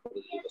futura, por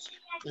decirlo así.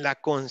 La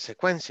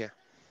consecuencia.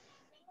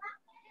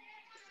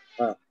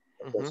 La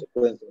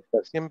consecuencia.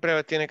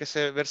 Siempre tiene que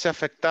verse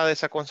afectada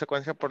esa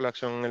consecuencia por la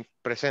acción en el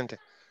presente.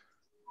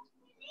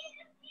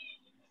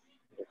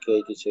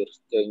 Ok, teacher,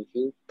 thank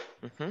you.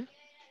 Uh-huh.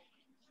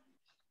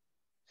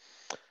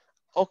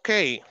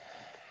 Okay,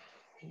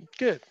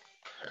 good.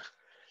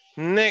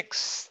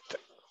 Next,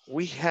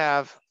 we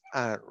have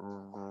a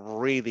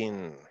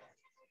reading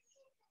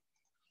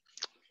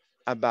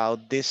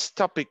about this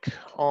topic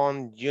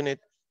on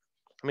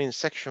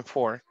section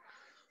 4.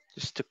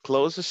 Just to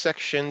close the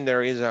section,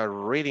 there is a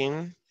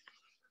reading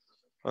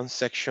on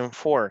section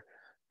 4.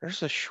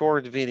 There's a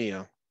short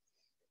video.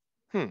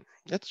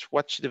 Let's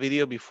watch the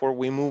video before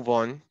we move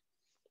on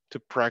to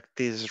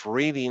practice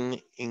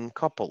reading in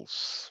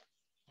couples.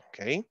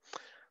 Okay,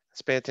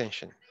 let's pay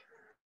attention.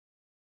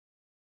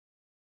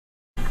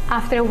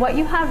 After what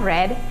you have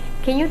read,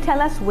 can you tell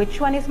us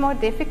which one is more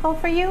difficult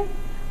for you?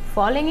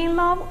 Falling in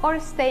love or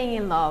staying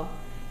in love?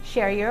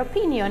 Share your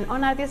opinion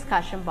on our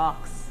discussion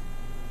box.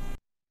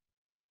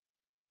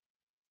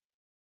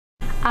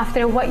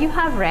 After what you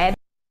have read.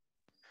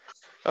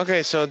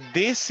 Okay, so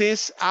this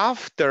is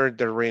after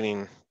the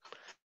reading.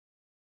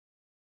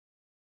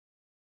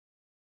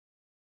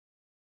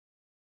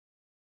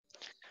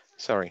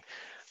 Sorry.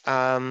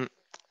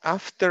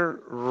 After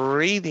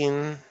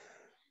reading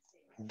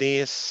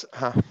this,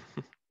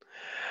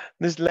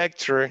 this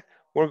lecture,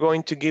 we're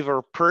going to give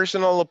our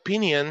personal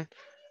opinion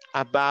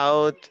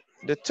about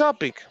the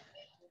topic.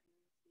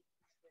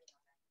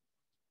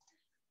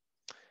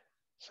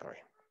 Sorry.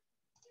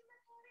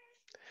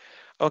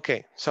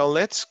 Okay, so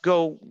let's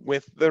go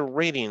with the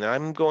reading.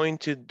 I'm going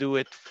to do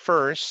it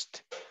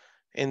first,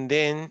 and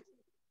then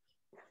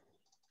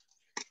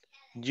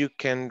you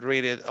can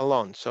read it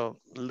alone. So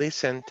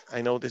listen,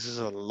 I know this is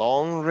a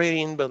long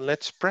reading, but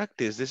let's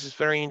practice. This is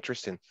very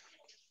interesting.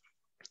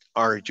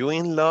 Are you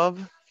in love?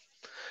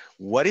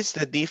 What is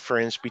the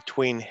difference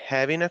between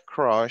having a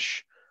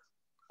crush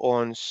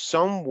on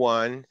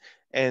someone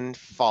and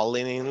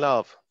falling in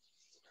love?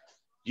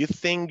 You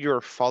think you're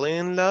falling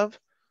in love?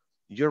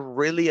 You're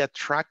really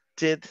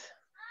attracted,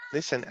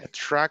 listen,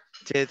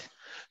 attracted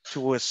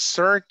to a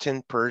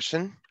certain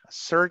person,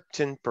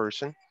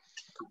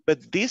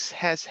 but this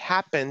has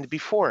happened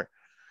before,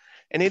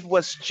 and it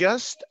was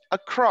just a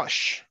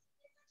crush.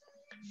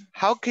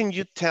 How can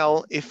you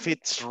tell if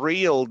it's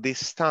real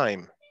this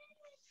time?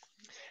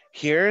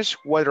 Here's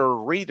what our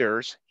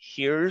readers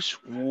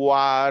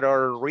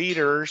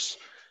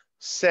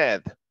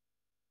said.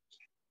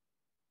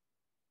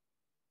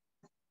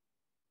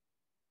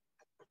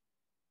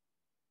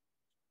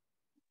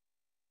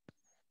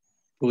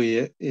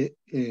 We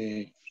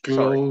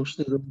close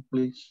the door,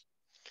 please.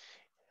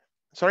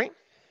 Sorry?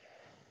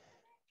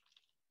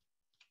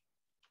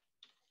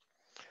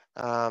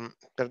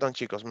 Perdón,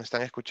 chicos, ¿me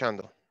están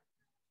escuchando?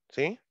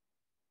 ¿Sí?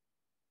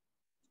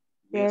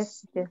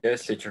 Yes, yes.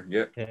 Yes, teacher.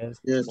 Yeah. Yes.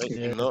 Yes,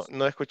 No,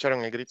 no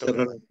escucharon el grito.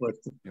 cerrar la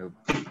puerta. Yep.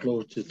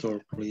 Close the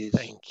door, please.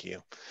 Thank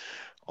you.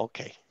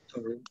 Okay.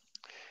 Sorry.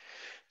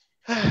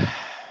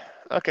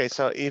 Okay,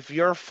 so if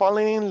you're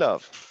falling in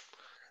love,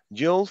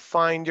 you'll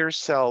find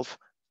yourself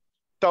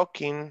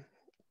talking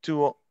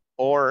to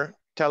or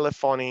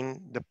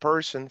telephoning the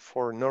person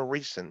for no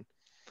reason.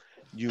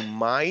 You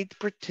might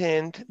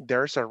pretend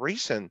there's a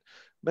reason,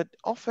 but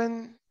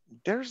often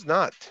there's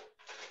not.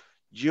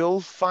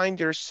 You'll find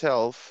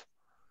yourself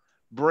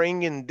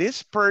bringing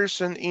this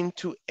person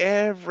into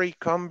every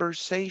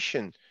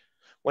conversation.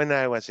 When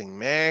I was in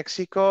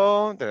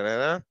Mexico,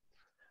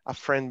 a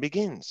friend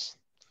begins.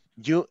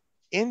 You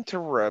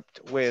interrupt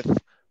with,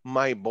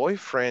 my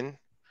boyfriend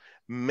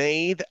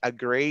made a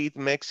great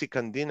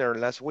Mexican dinner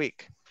last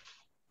week.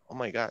 Oh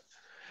my God.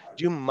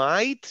 You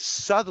might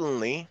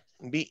suddenly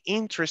be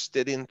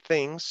interested in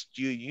things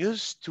you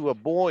used to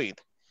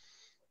avoid.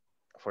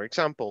 For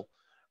example,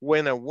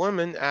 when a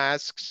woman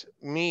asks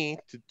me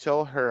to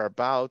tell her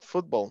about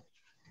football,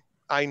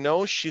 I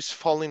know she's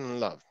falling in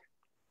love,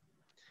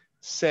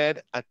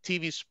 said a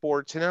TV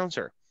sports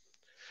announcer.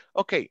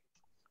 Okay,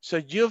 so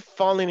you've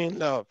fallen in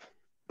love,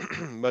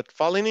 but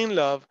falling in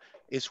love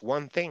is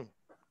one thing,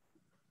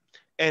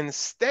 and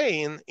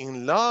staying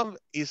in love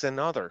is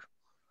another.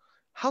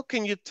 How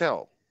can you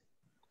tell?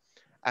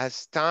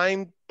 As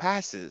time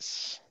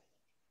passes,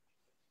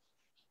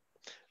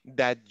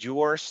 that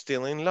you are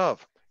still in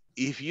love.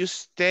 If you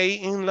stay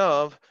in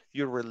love,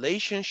 your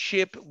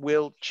relationship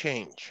will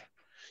change.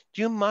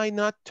 You might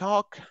not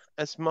talk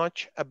as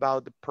much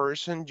about the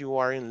person you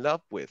are in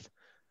love with.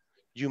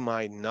 You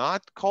might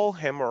not call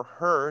him or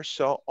her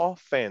so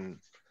often,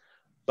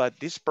 but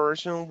this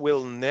person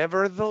will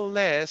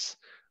nevertheless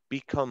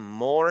become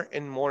more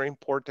and more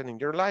important in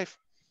your life.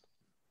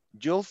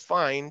 You'll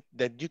find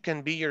that you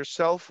can be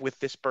yourself with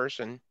this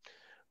person.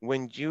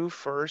 When you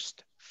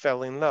first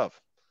fell in love,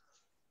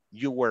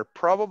 you were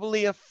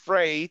probably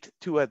afraid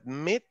to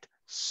admit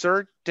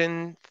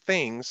certain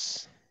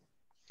things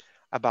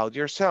about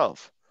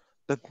yourself,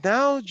 but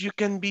now you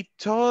can be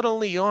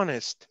totally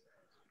honest.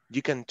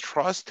 You can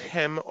trust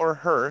him or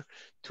her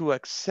to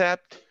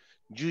accept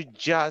you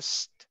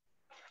just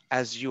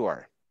as you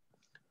are.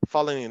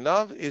 Falling in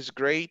love is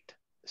great.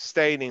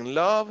 Staying in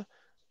love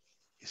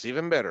is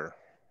even better.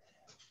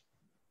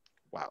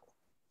 Wow.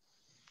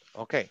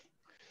 Okay.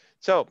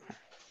 So,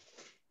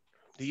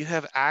 do you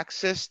have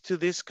access to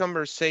this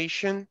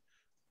conversation?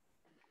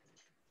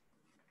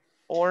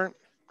 Or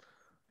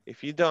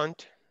if you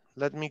don't,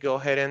 let me go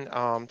ahead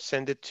and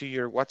send it to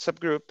your WhatsApp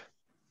group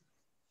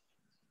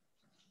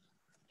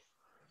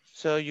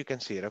so you can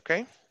see it,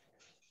 okay?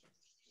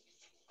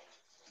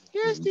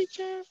 Yes,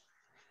 teacher.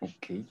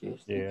 Okay, yes.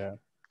 Yeah.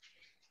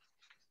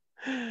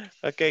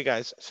 Okay,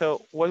 guys,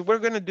 so what we're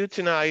gonna do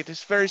tonight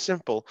is very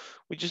simple.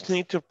 We just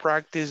need to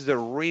practice the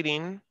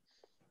reading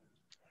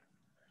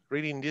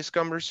this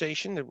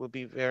conversation. That will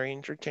be very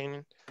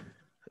entertaining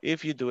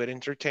if you do it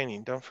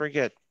entertaining. Don't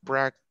forget,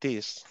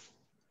 practice.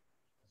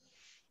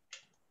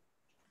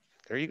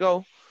 There you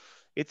go.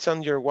 It's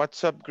on your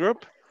WhatsApp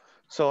group.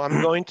 So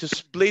I'm going to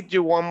split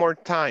you one more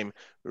time.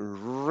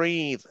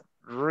 Read,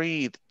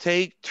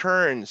 take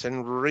turns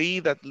and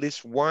read at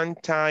least one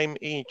time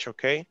each,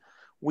 okay?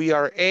 We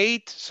are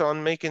 8, so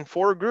I'm making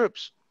 4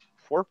 groups,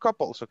 4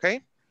 couples,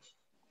 okay?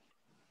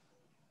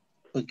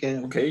 Okay.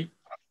 Okay.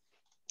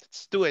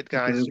 Let's do it,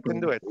 guys. Okay, You can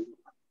do it.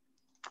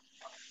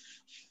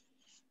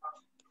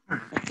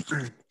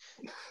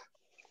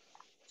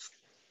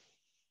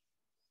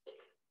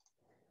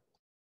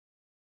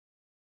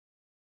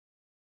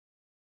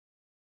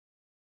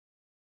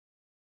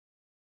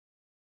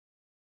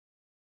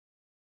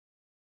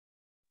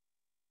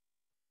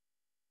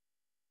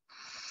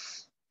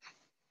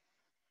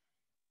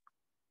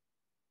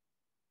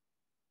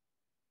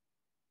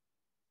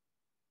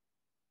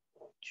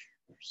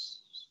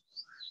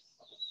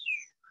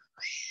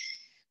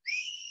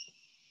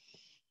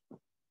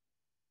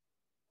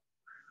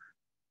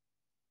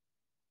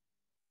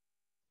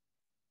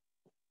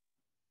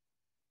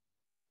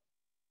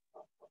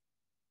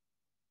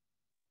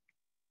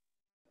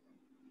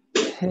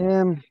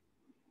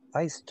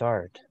 I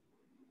start.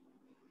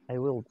 I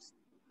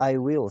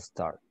will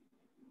start.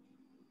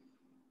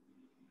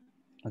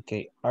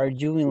 Okay, are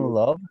you in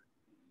love?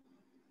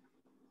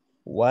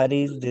 What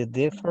is the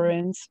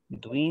difference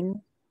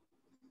between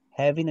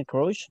having a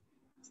crush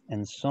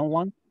and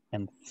someone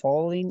and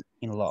falling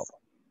in love?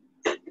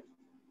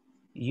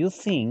 You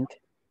think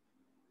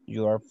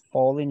you are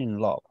falling in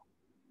love.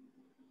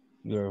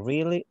 You're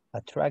really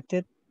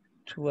attracted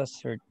to a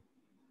certain,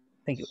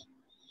 thank you,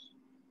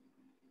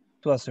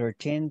 to a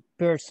certain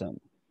person.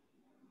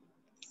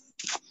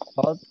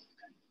 But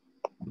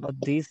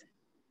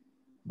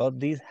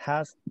this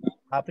has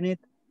happened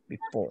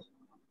before,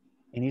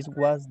 and it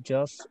was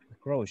just a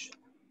crush.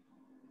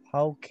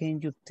 How can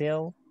you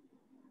tell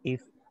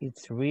if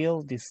it's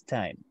real this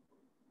time?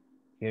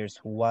 Here's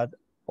what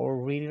our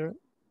reader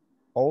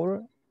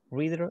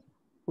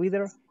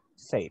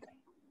said.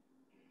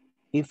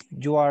 If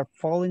you are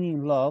falling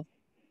in love,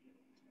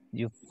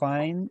 you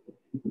find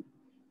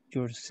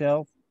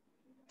yourself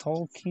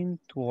talking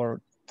to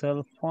or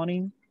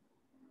telephoning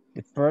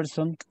the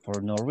person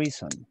for no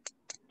reason.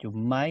 You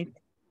might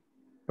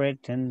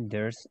pretend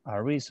there's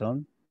a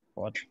reason,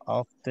 but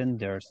often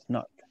there's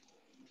not.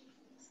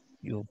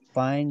 You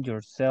find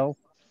yourself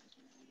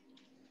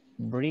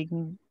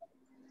bringing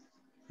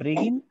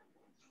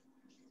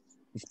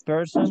this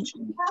person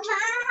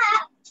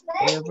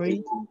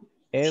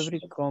every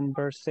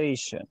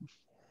conversation.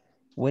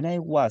 When I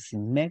was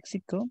in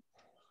Mexico,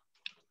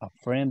 a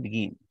friend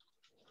began.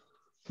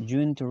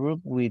 You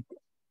interrupt with,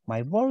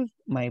 my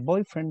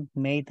boyfriend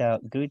made a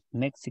great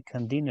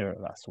Mexican dinner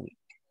last week.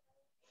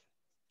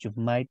 You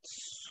might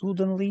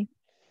suddenly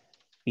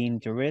be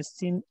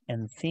interested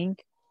and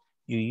think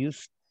you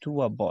used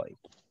to avoid.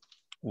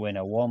 When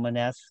a woman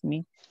asks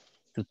me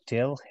to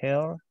tell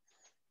her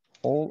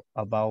all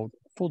about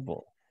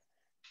football,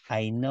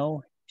 I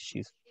know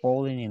she's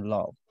falling in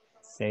love,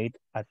 said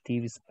a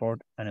TV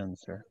sport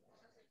announcer.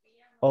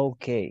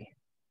 Okay,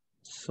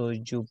 so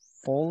you're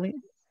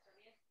falling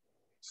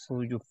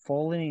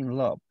in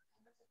love.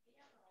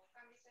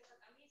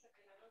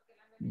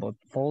 But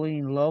falling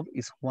in love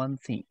is one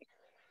thing,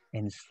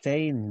 and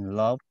staying in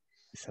love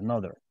is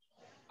another.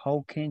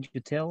 How can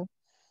you tell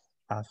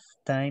as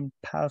time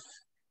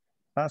passes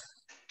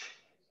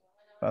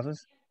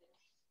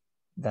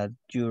that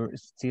you're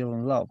still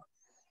in love?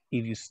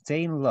 If you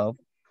stay in love,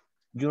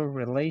 your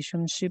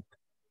relationship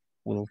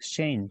will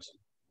change.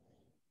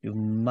 You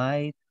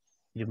might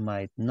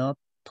not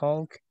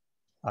talk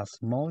as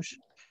much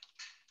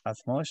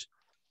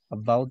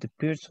about the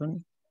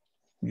person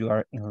you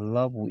are in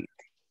love with.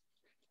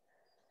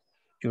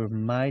 You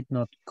might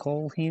not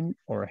call him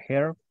or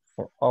her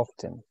for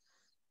often.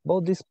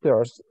 But this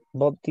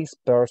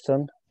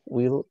person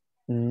will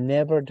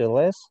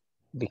nevertheless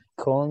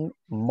become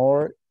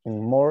more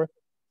and more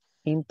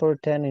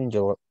important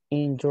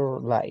in your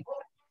life.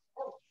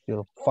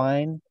 You'll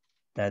find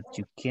that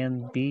you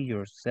can be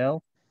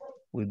yourself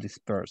with this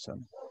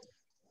person.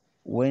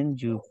 When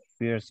you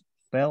first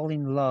fell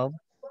in love,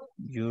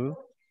 you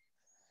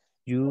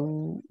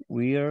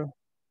were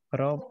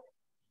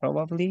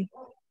probably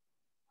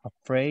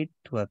afraid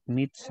to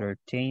admit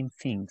certain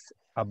things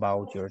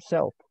about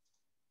yourself.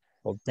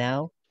 But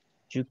now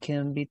you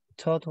can be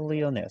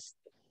totally honest.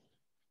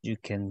 You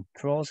can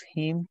trust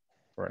him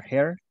or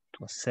her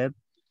to accept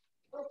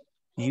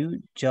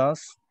you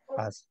just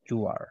as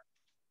you are.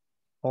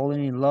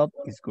 Falling in love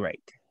is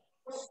great.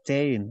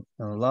 Staying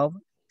in love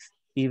is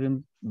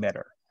even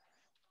better.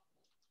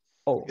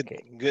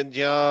 Okay. Good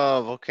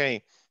job.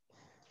 Okay.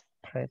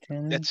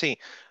 Pretend. Let's see.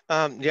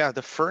 Yeah,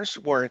 the first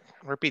word,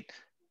 repeat.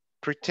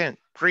 Pretend.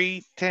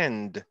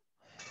 Pretend.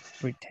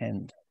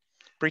 Pretend.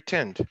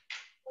 Pretend.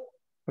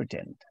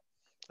 Pretend.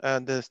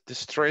 The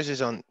stress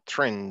is on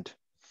trend.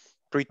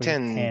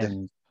 Pretend.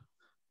 Pretend.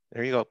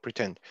 There you go.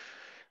 Pretend.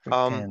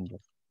 Pretend.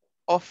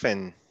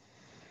 Often.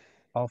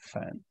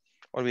 Often.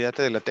 Olvídate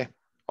de la T.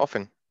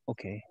 Often.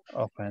 Okay.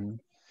 Often.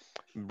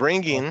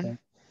 Bringing. Often.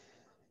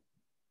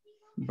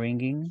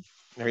 Bringing.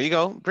 There you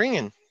go.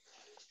 Bringing.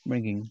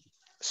 Bringing.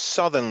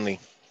 Suddenly.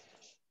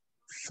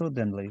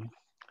 Suddenly.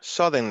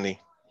 Suddenly.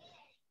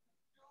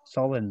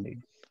 Suddenly.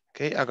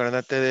 Okay,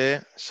 acuérdate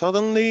de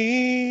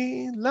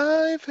suddenly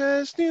life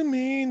has new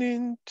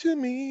meaning to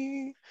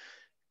me.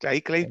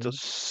 Ahí clarito, Okay.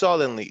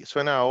 suddenly.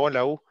 Suena a O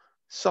la U.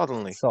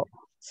 Suddenly. So,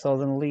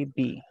 suddenly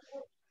be.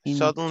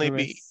 Suddenly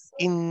be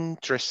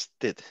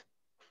interested.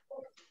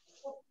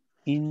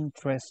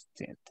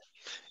 Interested.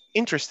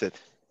 Interested.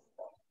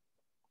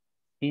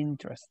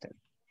 Interested.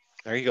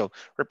 There you go.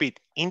 Repeat.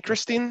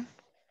 Interesting.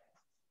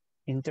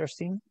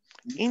 Interesting.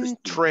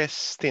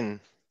 Interesting.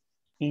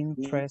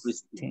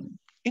 Interesting.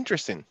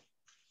 Interesting.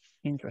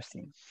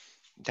 Interesting.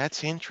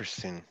 That's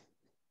interesting.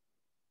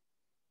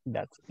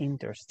 That's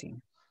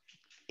interesting.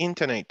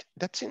 Intonate.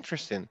 That's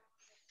interesting.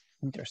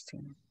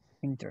 Interesting.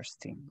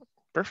 Interesting.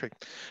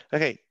 Perfect.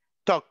 Okay.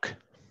 Talk.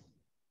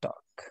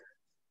 Talk.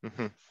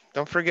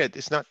 Don't forget,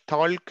 it's not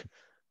talk.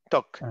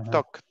 Talk.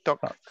 Talk.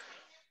 Talk.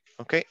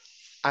 Okay.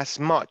 As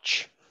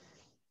much.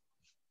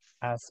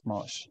 As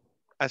much.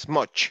 As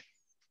much.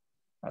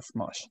 As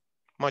much.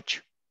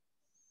 Much.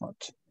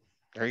 Much.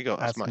 There you go.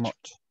 As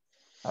much.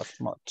 As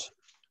much.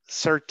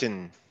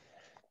 Certain.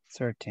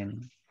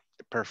 Certain.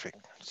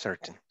 Perfect.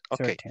 Certain.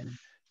 Okay. Certain.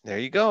 There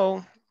you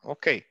go.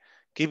 Okay.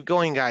 Keep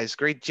going, guys.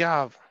 Great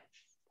job.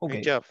 Okay.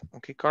 Great job.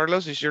 Okay,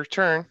 Carlos, it's your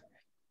turn.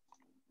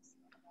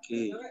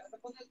 Okay.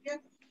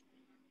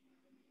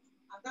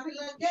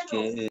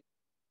 Okay.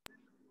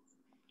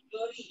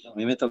 A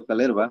mí me toca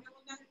leer, ¿va?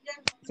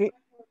 Sí.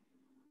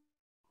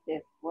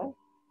 Después.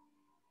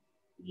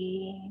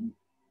 Y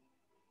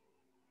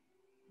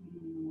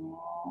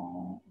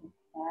no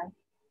estar,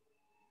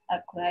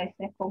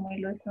 acuérdese como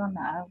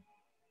ilusionado.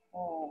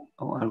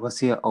 O algo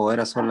así, o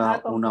era solo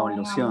Ajá, como una un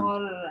ilusión.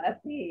 amor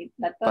así,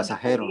 platónico,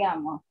 Pasajero.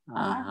 digamos.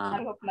 Ajá.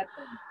 Algo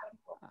platónico.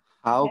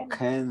 How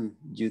can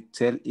you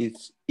tell if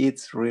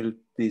it's real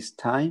this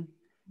time?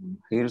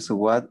 Here's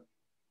what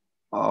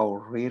our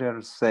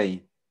readers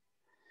say.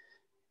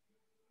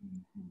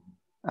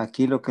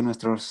 Aquí lo que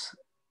nuestros,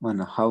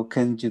 bueno, how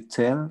can you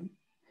tell?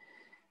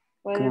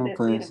 Puedes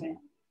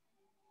decirme.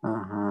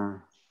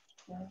 Ajá.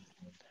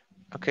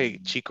 Ok,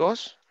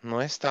 chicos,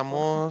 no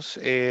estamos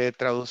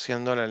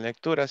traduciendo la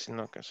lectura,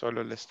 sino que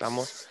solo le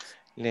estamos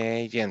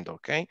leyendo,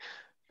 ¿ok?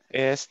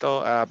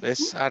 Esto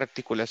es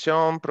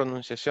articulación,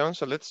 pronunciación,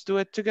 so let's do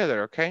it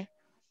together, ¿ok?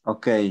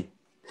 Ok.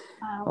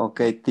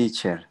 Ok,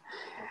 teacher.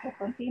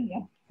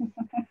 Continue.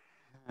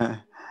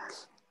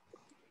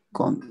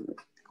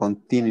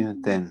 Continue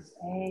then.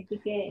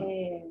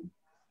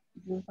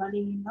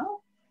 Usually,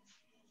 no?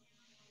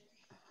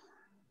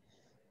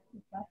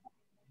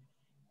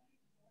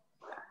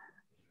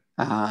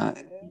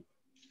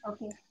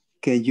 Okay.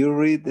 Can you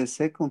read the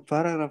second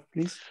paragraph,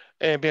 please?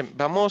 Bien,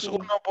 vamos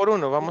uno por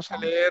uno. Vamos a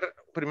leer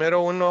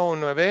primero uno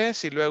una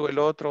vez y luego el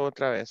otro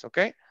otra vez, ¿ok?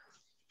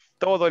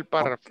 Todo el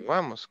párrafo. Okay.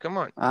 Vamos, come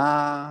on.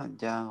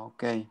 Ya,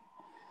 ok.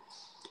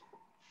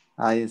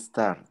 I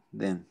start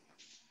then.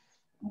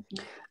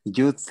 Okay.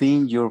 You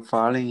think you're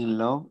falling in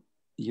love?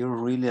 You're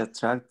really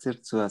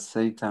attracted to a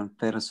certain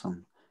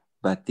person,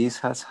 but this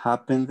has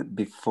happened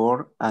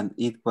before and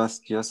it was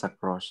just a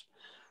crush.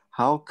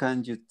 How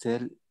can you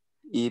tell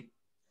if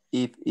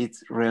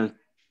it's real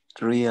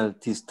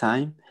this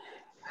time?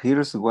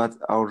 Here's what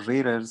our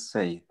readers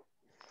say.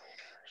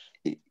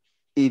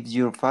 If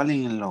you're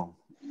falling in love,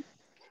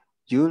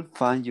 you'll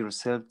find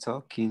yourself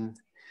talking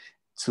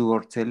to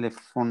or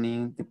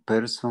telephoning the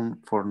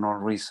person for no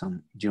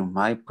reason. You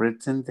might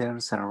pretend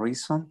there's a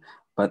reason,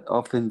 but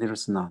often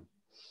there's not.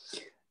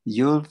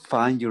 You'll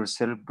find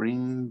yourself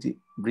bringing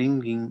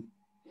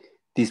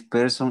this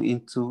person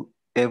into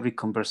every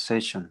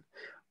conversation.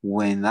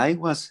 When I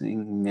was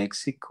in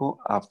Mexico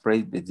after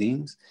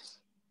weddings,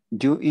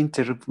 you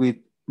interrupted with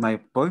my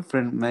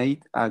boyfriend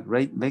made a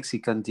great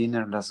Mexican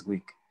dinner last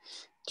week.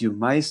 You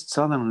might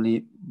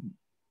suddenly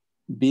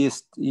be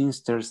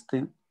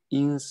interested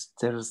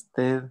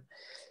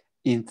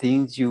in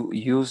things you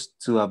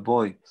used to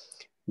avoid.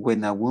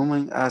 When a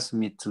woman asks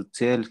me to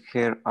tell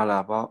her all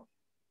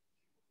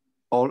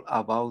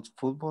about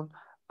football,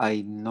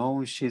 I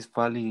know she's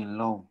falling in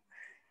love,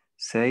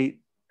 said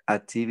a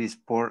TV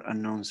sport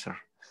announcer.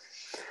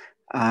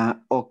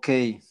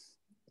 Okay,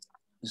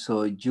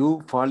 so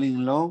you fall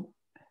in love,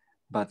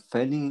 but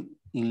falling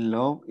in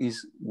love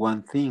is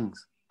one thing,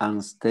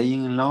 and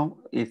staying in love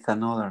is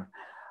another.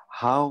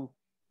 How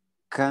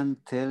can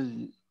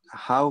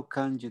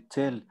you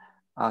tell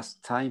as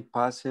time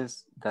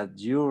passes that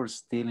you're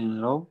still in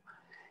love?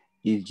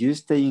 If you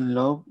stay in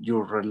love,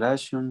 your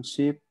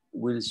relationship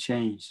will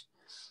change.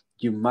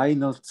 You might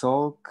not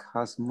talk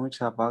as much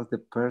about the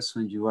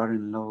person you are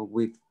in love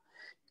with.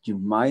 You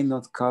might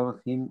not call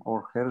him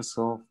or her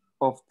so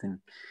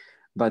often,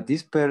 but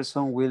this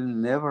person will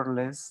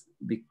nevertheless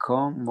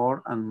become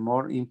more and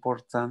more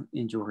important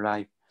in your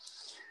life.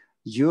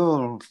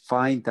 You'll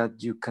find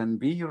that you can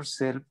be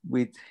yourself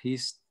with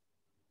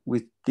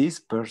this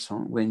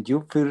person. When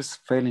you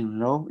first fell in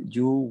love,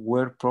 you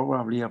were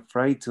probably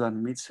afraid to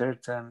admit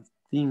certain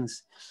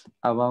things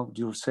about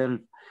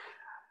yourself,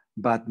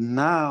 but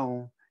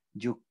now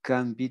you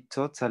can be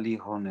totally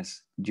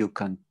honest. You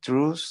can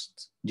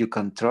trust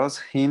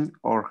him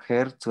or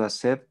her to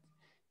accept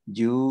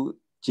you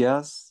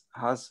just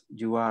as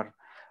you are.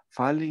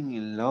 Falling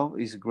in love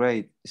is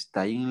great.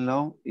 Staying in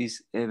love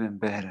is even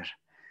better.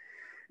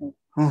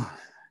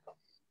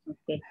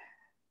 Okay.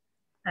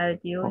 Are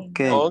you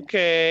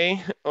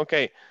Okay.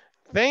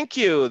 Thank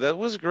you. That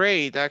was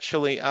great,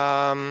 actually.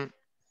 That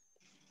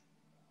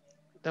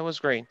was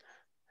great.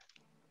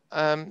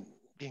 Bien,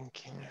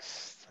 ¿quién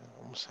es?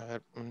 Vamos a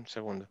ver un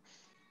segundo.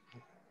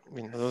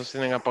 Bien, los dos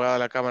tienen apagada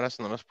la cámara,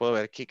 no los puedo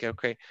ver. Kike,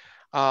 ok.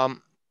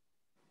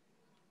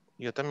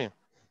 Yo también.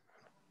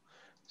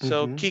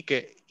 So,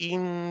 Kike,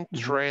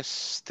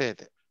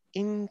 interested.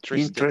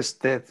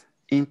 Interested.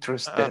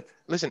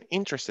 Listen,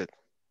 interested.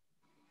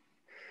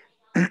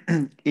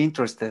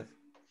 Interested.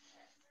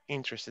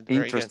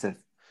 Very good.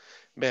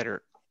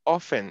 Better.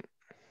 Often.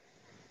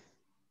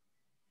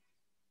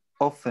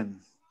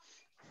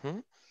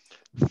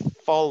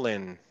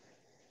 Fallen.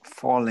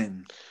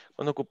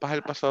 Cuando ocupas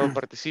el pasado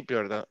participio,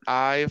 ¿verdad?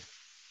 I've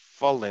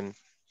fallen.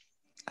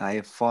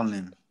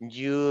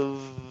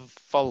 You've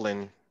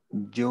fallen.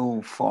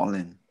 You've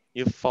fallen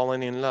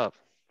in love.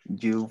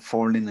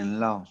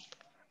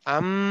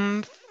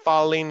 I'm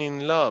falling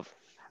in love.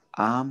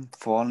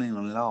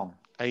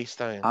 Ahí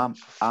está bien.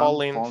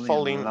 Falling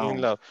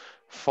in love.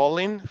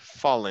 Fallen.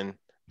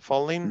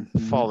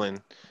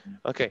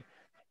 Okay.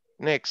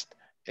 Next.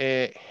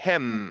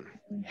 Hem.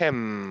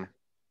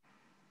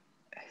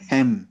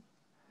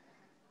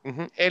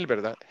 Él,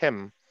 ¿verdad?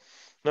 Hem.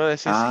 No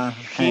decís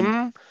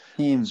him.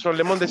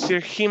 Solemos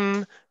decir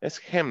him, es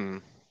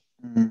hem.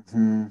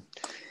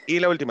 Y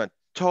la última.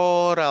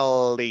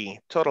 Totally.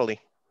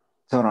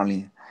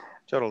 Totally.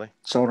 Totally.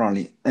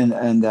 Totally.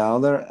 And the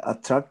other,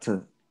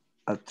 attracted.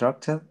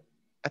 Attracted.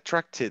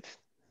 Attracted.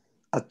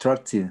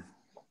 Attractive.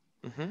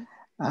 Mm-hmm.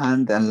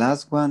 And the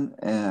last one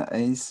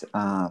is,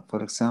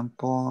 for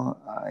example,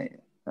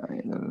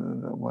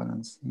 what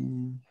I'm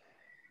saying,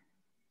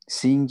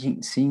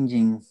 singing.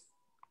 Singing.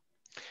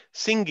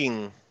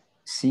 Singing.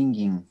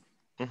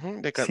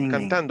 Mm-hmm.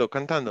 Singing.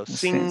 Cantando.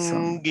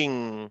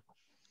 Singing.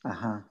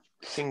 Uh-huh.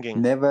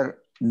 Singing.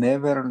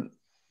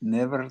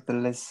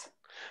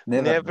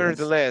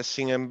 Nevertheless.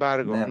 Sin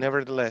embargo.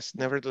 Nevertheless.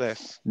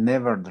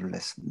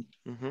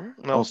 Mm-hmm.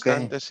 No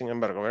obstante, sin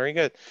embargo. Very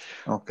good.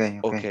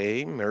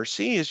 Okay,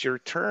 Mercy, it's your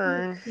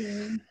turn.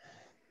 Okay.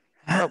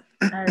 Oh.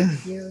 Are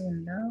you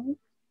in love?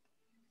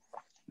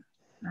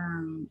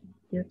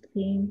 You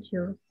think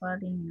you're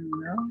falling in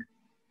love?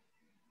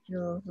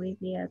 You're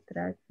really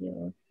attracted to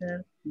a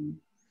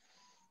certain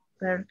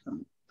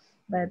person,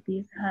 but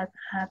this has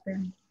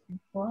happened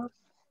before,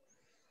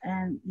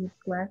 and it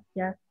was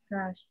just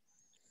crush.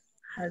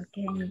 How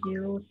can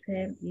you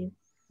tell it's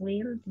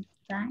real this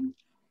time?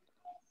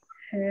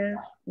 Here's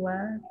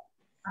what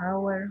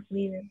our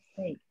reader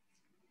says.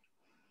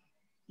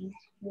 If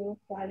you're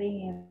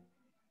falling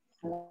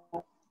in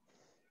love,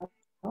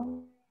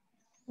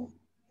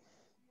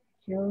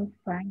 you'll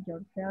find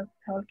yourself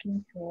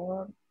talking to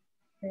or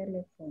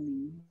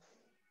telephoning.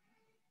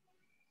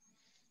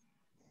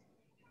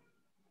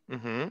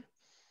 Mm-hmm.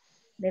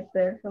 The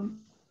person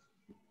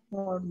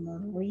for no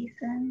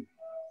reason.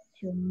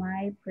 You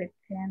might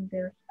pretend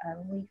there's a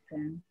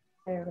reason.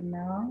 There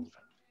no.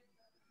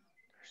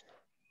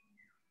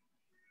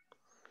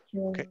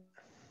 You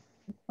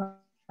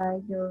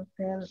find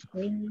yourself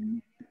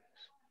ringing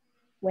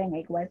when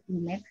I was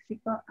in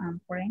Mexico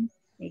and friends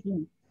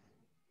again.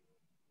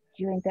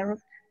 You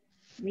interrupt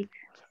with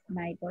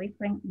my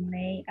boyfriend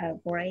made a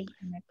great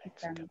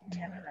Mexican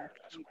dinner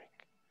last week.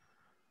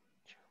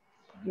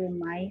 You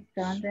might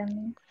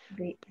suddenly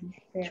be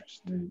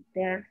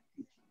interested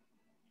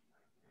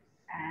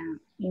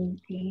in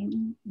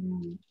things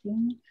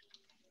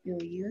you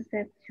use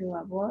it to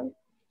avoid.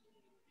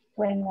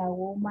 When a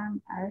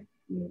woman asks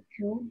you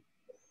to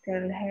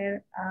tell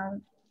her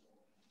all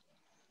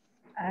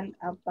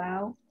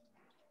about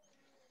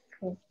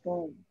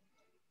football,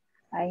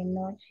 I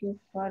know she's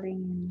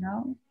falling in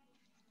love,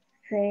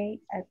 say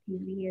a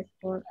TV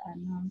sport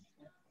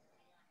announcer.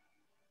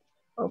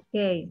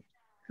 Okay,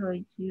 so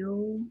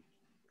you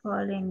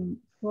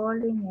falling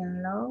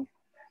in love,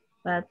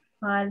 but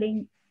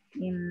falling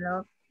in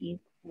love is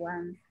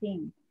one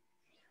thing,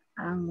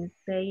 and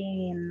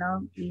staying in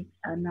love is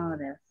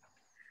another.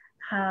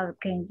 How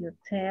can you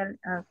tell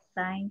a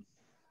sign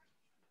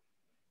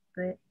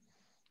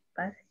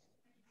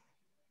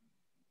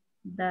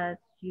that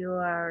you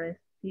are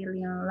still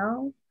in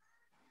love?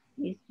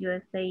 If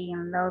you stay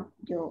in love,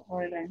 your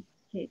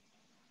relationship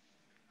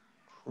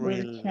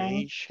will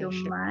change. Your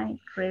mind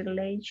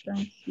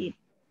relationship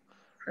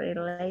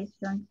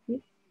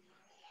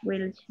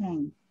will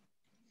change.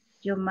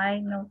 You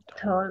might not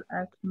talk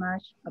as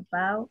much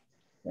about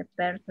the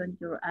person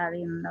you are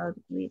in love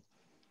with.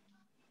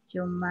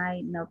 You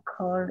might not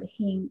call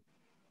him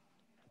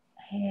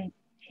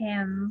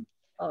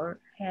or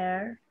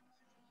her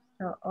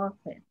so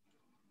often,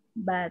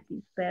 but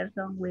this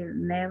person will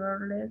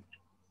nevertheless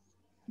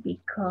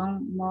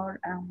become more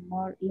and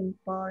more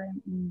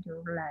important in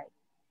your life.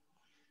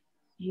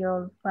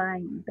 You'll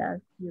find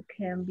that you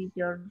can be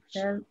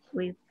yourself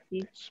with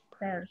this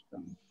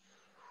person.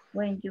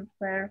 When you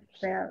first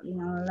fell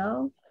in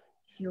love,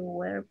 you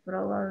were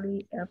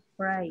probably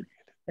afraid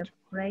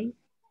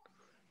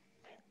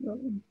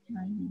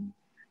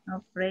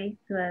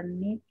to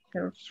admit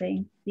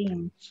certain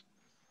things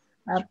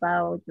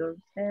about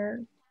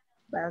yourself,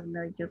 but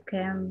now you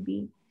can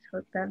be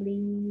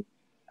totally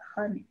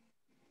honest.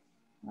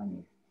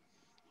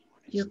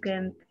 You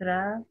can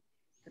trust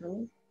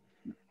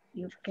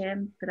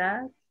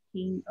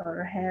him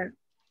or her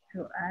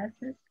to ask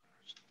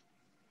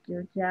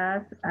you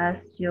just as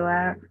you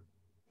are.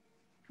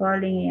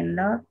 Falling in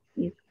love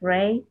is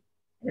great.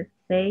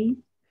 Staying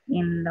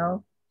in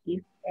love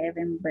is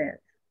even better.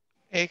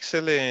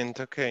 Excellent.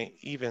 Okay,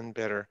 even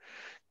better.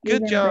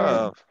 Good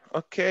job.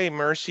 Okay,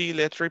 Mercy,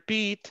 let's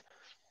repeat.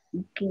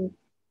 Okay.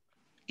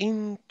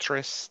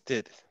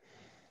 Interested.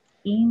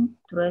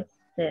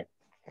 Interested.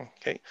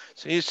 Okay,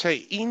 so you say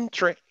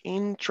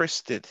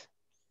interested.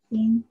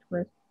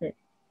 Interested.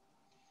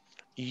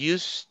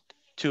 Used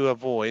to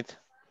avoid.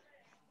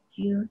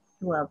 Used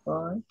to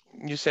avoid.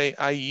 You say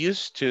I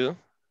used to.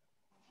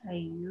 I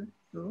used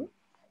to.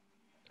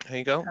 There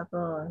you go.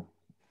 Avoid.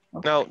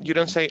 Okay. Now, you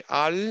don't say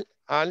al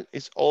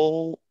is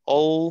all.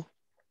 All.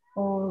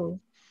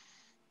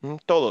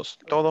 Todos,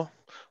 todo,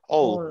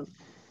 all.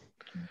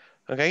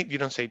 Okay, you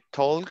don't say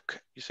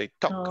talk, you say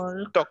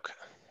talk.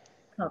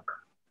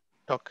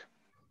 Talk.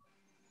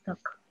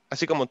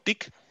 Así como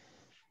tic.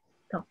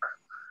 Talk.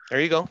 There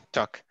you go,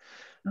 talk.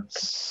 Okay.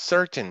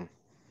 Certain.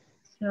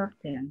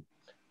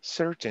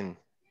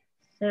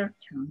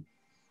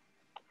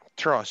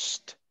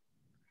 Trust.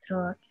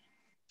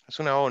 That's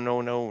una O,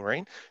 no,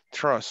 right?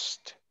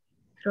 Trust.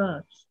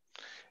 trust.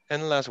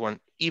 And last one,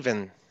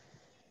 even.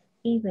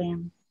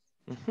 Even.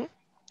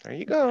 There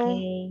you go.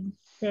 Okay,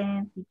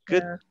 same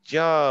Good teacher.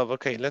 job.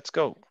 Okay, let's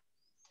go.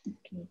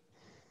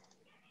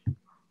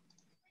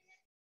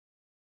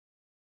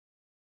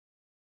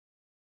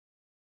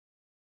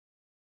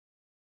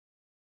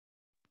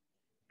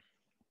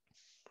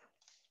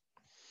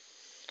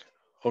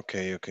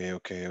 Okay.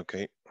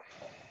 Okay.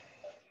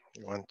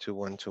 1, 2,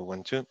 1, 2,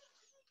 1, 2.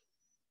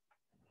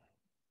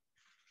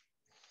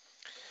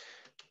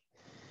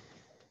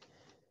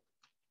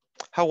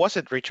 How was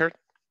it, Richard?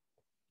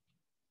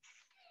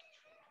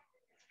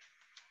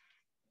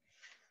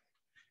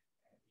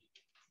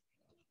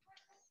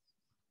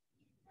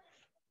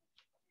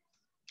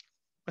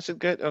 Was it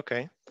good?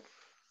 Okay.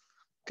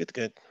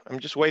 Good. I'm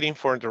just waiting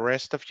for the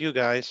rest of you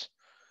guys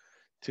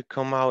to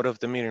come out of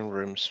the meeting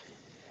rooms.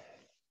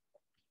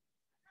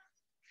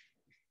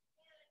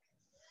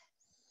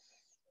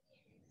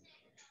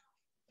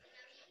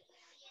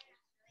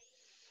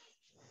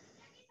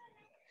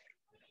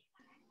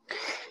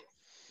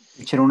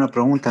 Teacher, una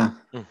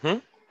pregunta.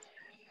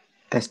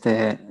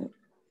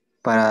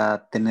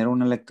 Para tener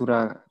una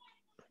lectura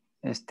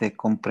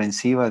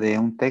comprensiva de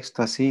un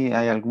texto así,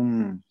 ¿hay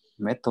algún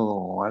método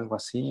o algo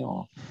así?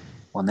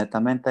 ¿O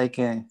netamente hay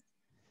que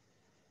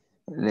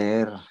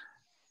leer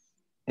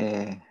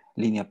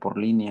línea por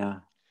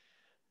línea?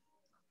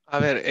 A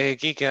ver,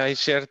 Kike, hay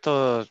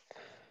cierta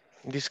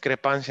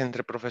discrepancia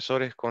entre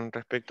profesores con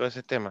respecto a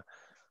ese tema.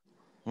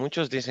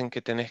 Muchos dicen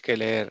que tenés que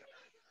leer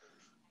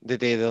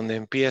desde donde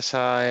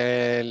empieza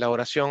la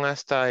oración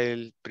hasta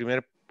el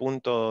primer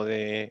punto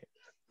de...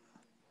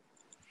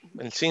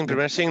 El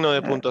primer signo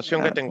de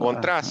puntuación que te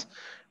encontrás.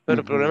 Pero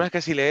el problema es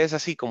que si lees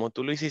así como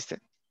tú lo hiciste,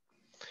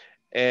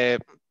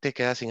 te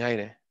quedas sin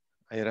aire.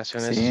 Hay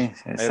oraciones, Sí,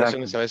 hay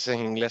oraciones exacto. a veces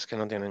en inglés que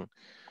no tienen.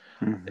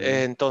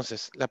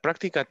 Entonces, la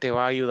práctica te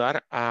va a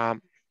ayudar a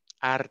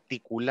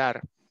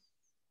articular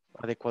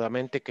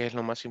adecuadamente, que es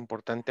lo más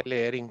importante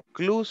leer,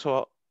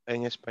 incluso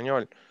en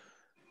español.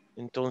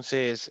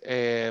 Entonces,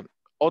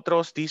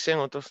 otros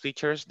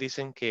teachers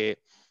dicen que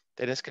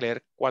tienes que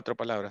leer 4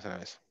 palabras a la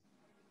vez.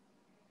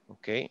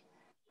 ¿Ok?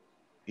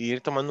 Y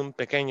ir tomando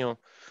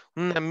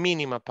una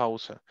mínima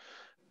pausa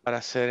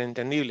para ser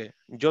entendible.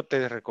 Yo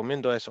te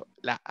recomiendo eso.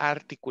 La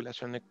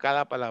articulación de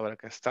cada palabra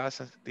que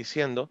estás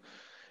diciendo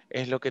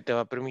es lo que te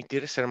va a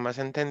permitir ser más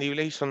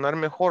entendible y sonar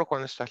mejor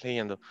cuando estás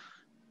leyendo.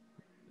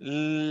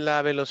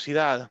 La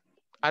velocidad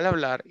al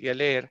hablar y al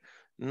leer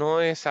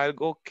no es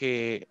algo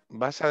que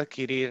vas a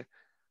adquirir.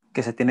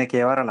 Que se tiene que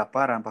llevar a la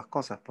par ambas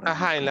cosas, por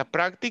ejemplo. En la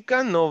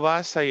práctica no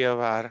vas a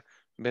llevar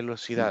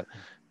velocidad.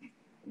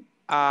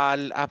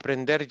 Al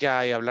aprender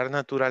ya y hablar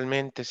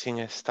naturalmente sin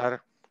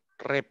estar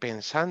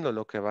repensando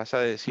lo que vas a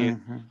decir,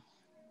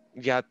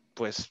 ya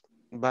pues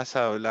vas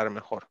a hablar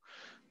mejor.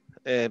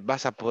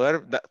 Vas a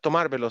poder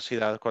tomar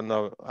velocidad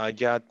cuando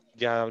ya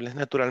hables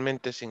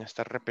naturalmente sin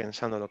estar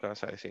repensando lo que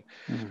vas a decir.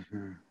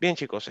 Bien,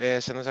 chicos,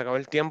 se nos acabó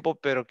el tiempo,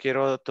 pero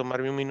quiero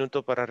tomarme un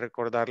minuto para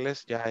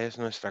recordarles, ya es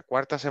nuestra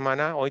 4ª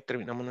semana, hoy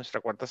terminamos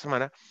nuestra 4ª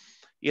semana,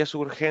 y es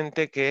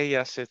urgente que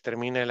ya se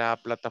termine la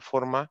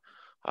plataforma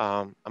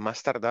a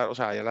más tardar, o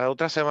sea, ya la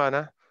otra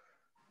semana,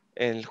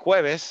 el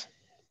jueves,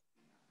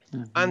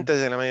 antes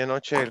de la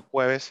medianoche, el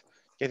jueves,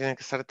 ya tiene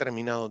que estar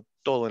terminado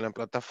todo en la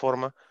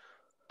plataforma,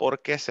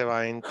 porque se va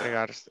a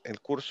entregar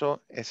el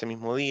curso ese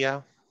mismo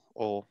día,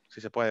 o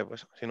si se puede,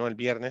 pues, si no, el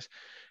viernes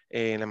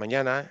en la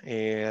mañana.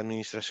 La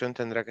administración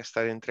tendrá que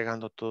estar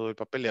entregando todo el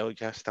papeleo.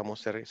 Ya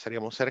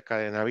estaríamos cerca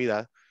de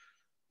Navidad,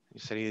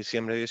 sería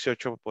diciembre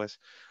 18,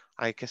 pues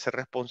hay que ser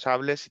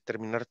responsables y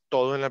terminar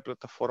todo en la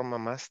plataforma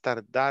más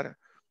tardar,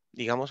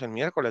 digamos, el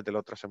miércoles de la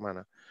otra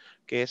semana.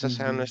 Que esa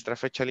sea nuestra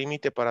fecha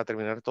límite para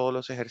terminar todos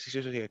los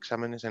ejercicios y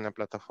exámenes en la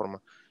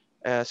plataforma.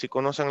 Si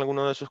conocen a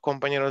alguno de sus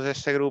compañeros de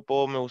este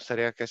grupo, me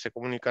gustaría que se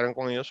comunicaran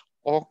con ellos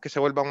o que se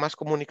vuelvan más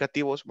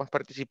comunicativos, más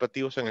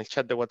participativos en el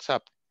chat de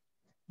WhatsApp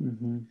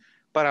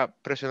para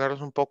presionarlos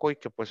un poco y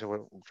que pues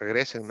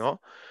regresen,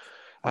 ¿no?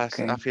 A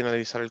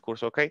finalizar el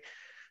curso, ¿ok?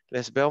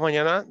 Les veo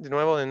mañana de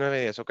nuevo de 9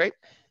 a 10, ¿ok?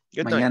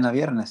 Good mañana night.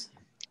 Viernes.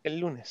 El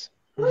lunes.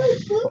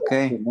 Ok.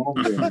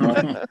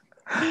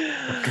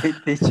 Okay,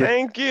 teacher.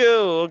 Thank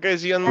you. Okay,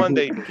 see you on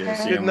Monday. Okay,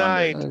 see you Good on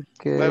Monday. night.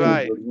 Okay.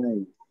 Bye-bye. Good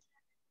night.